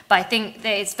challenge, but I think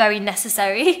that it's very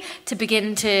necessary to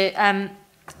begin to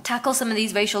tackle some of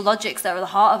these racial logics that are at the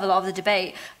heart of a lot of the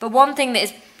debate. But one thing that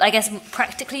is, I guess,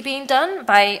 practically being done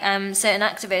by certain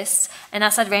activists, and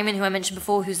Asad Rehman, who I mentioned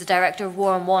before, who's the director of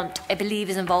War on Want, I believe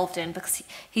is involved in, because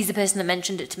he's the person that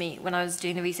mentioned it to me when I was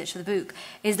doing the research for the book,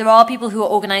 is there are people who are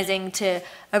organising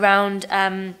around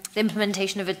the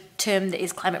implementation of a term that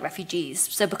is climate refugees.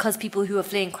 So because people who are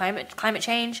fleeing climate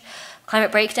change,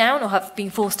 climate breakdown, or have been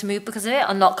forced to move because of it,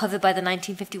 are not covered by the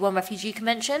 1951 Refugee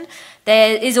Convention,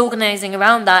 there is organising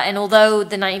around that. And although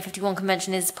the 1951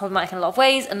 Convention is problematic in a lot of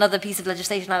ways, another piece of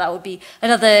legislation like that would be,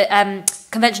 another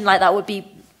convention like that would be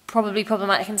probably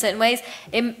problematic in certain ways.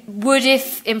 It would,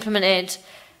 if implemented,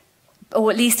 or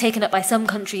at least taken up by some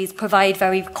countries, provide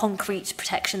very concrete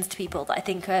protections to people that I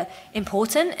think are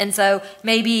important. And so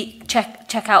maybe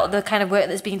check out the kind of work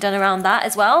that's being done around that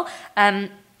as well.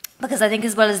 Because I think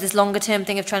as well as this longer term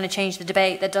thing of trying to change the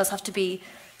debate, there does have to be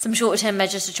some shorter term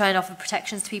measures to try and offer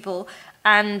protections to people.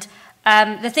 And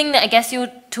the thing that I guess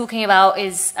you're talking about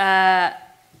is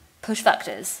push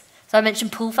factors. So I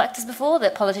mentioned pull factors before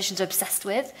that politicians are obsessed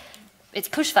with. It's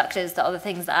push factors that are the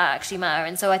things that actually matter.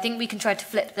 And so I think we can try to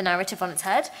flip the narrative on its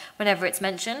head whenever it's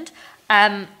mentioned.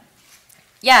 I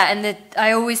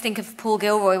always think of Paul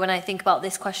Gilroy when I think about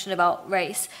this question about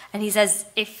race. And he says,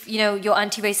 if your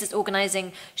anti-racist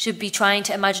organising should be trying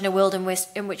to imagine a world in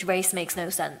which race makes no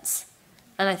sense.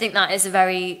 And I think that is a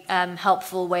very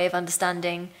helpful way of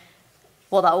understanding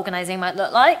what that organising might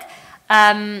look like.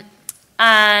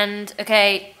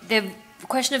 The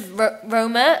question of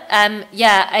Roma,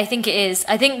 I think it is.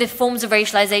 I think the forms of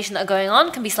racialisation that are going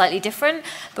on can be slightly different,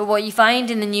 but what you find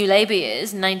in the New Labour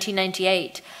years,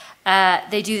 1998,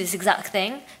 they do this exact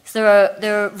thing. So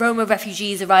there are Roma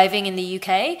refugees arriving in the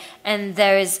UK, and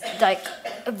there is like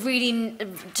a really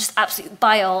just absolute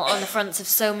bile on the fronts of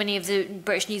so many of the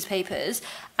British newspapers,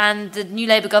 and the New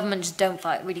Labour government just don't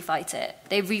really fight it.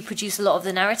 They reproduce a lot of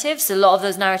the narratives. So a lot of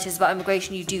those narratives about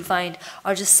immigration you do find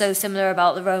are just so similar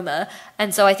about the Roma,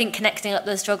 and so I think connecting up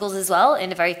those struggles as well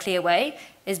in a very clear way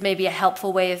is maybe a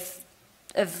helpful way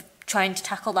of trying to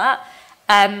tackle that.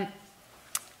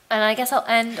 And I guess I'll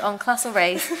end on class or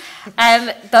race.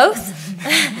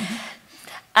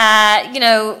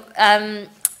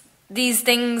 these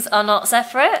things are not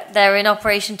separate. They're in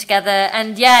operation together.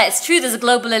 And yeah, it's true there's a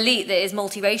global elite that is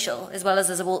multiracial, as well as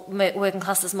there's a working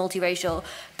class that's multiracial.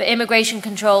 But immigration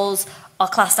controls are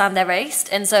classed and they're raced.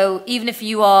 And so even if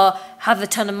you have a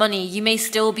ton of money, you may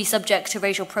still be subject to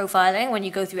racial profiling when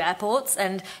you go through airports,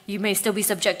 and you may still be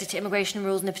subjected to immigration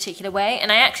rules in a particular way.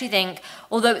 And I actually think,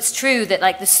 although it's true that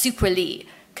like the super elite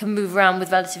can move around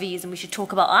with relative ease, and we should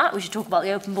talk about that, we should talk about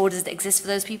the open borders that exist for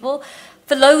those people.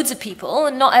 For loads of people,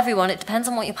 and not everyone, it depends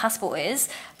on what your passport is,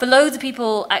 for loads of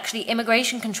people, actually,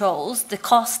 immigration controls, the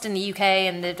cost in the UK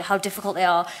and how difficult they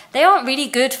aren't really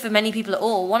good for many people at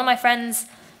all. One of my friends,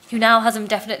 who now has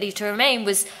indefinitely to remain,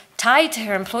 was tied to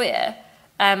her employer.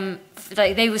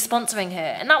 Like they were sponsoring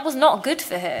her, and that was not good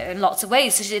for her in lots of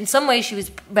ways. So in some ways, she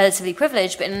was relatively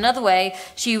privileged, but in another way,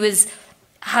 she was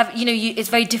it's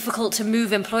very difficult to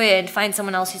move employer and find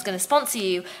someone else who's going to sponsor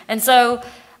you. And so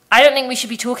I don't think we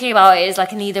should be talking about it as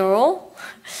like an either or.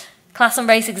 Class and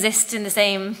race exist in the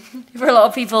same, for a lot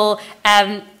of people,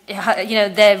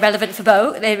 they're relevant for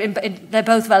both, they're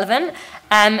both relevant.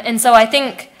 And so I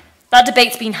think that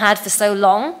debate's been had for so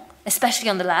long, especially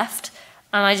on the left,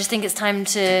 and I just think it's time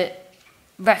to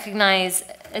recognise,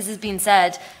 as has been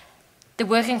said, the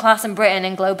working class in Britain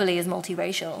and globally is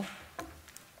multiracial.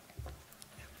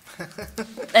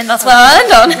 And that's where I'll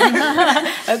end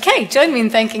on. Okay, join me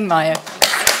in thanking Maya.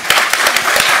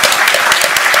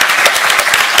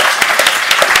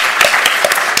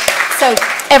 So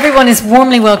everyone is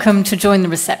warmly welcome to join the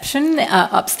reception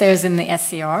upstairs in the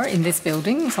SCR in this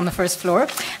building. It's on the first floor.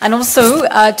 And also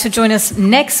to join us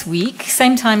next week,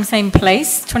 same time, same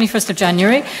place, 21st of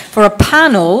January, for a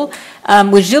panel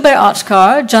with Gilbert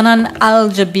Achkar, Janan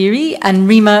Al-Jabiri and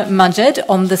Rima Majed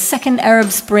on the Second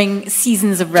Arab Spring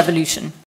Seasons of Revolution.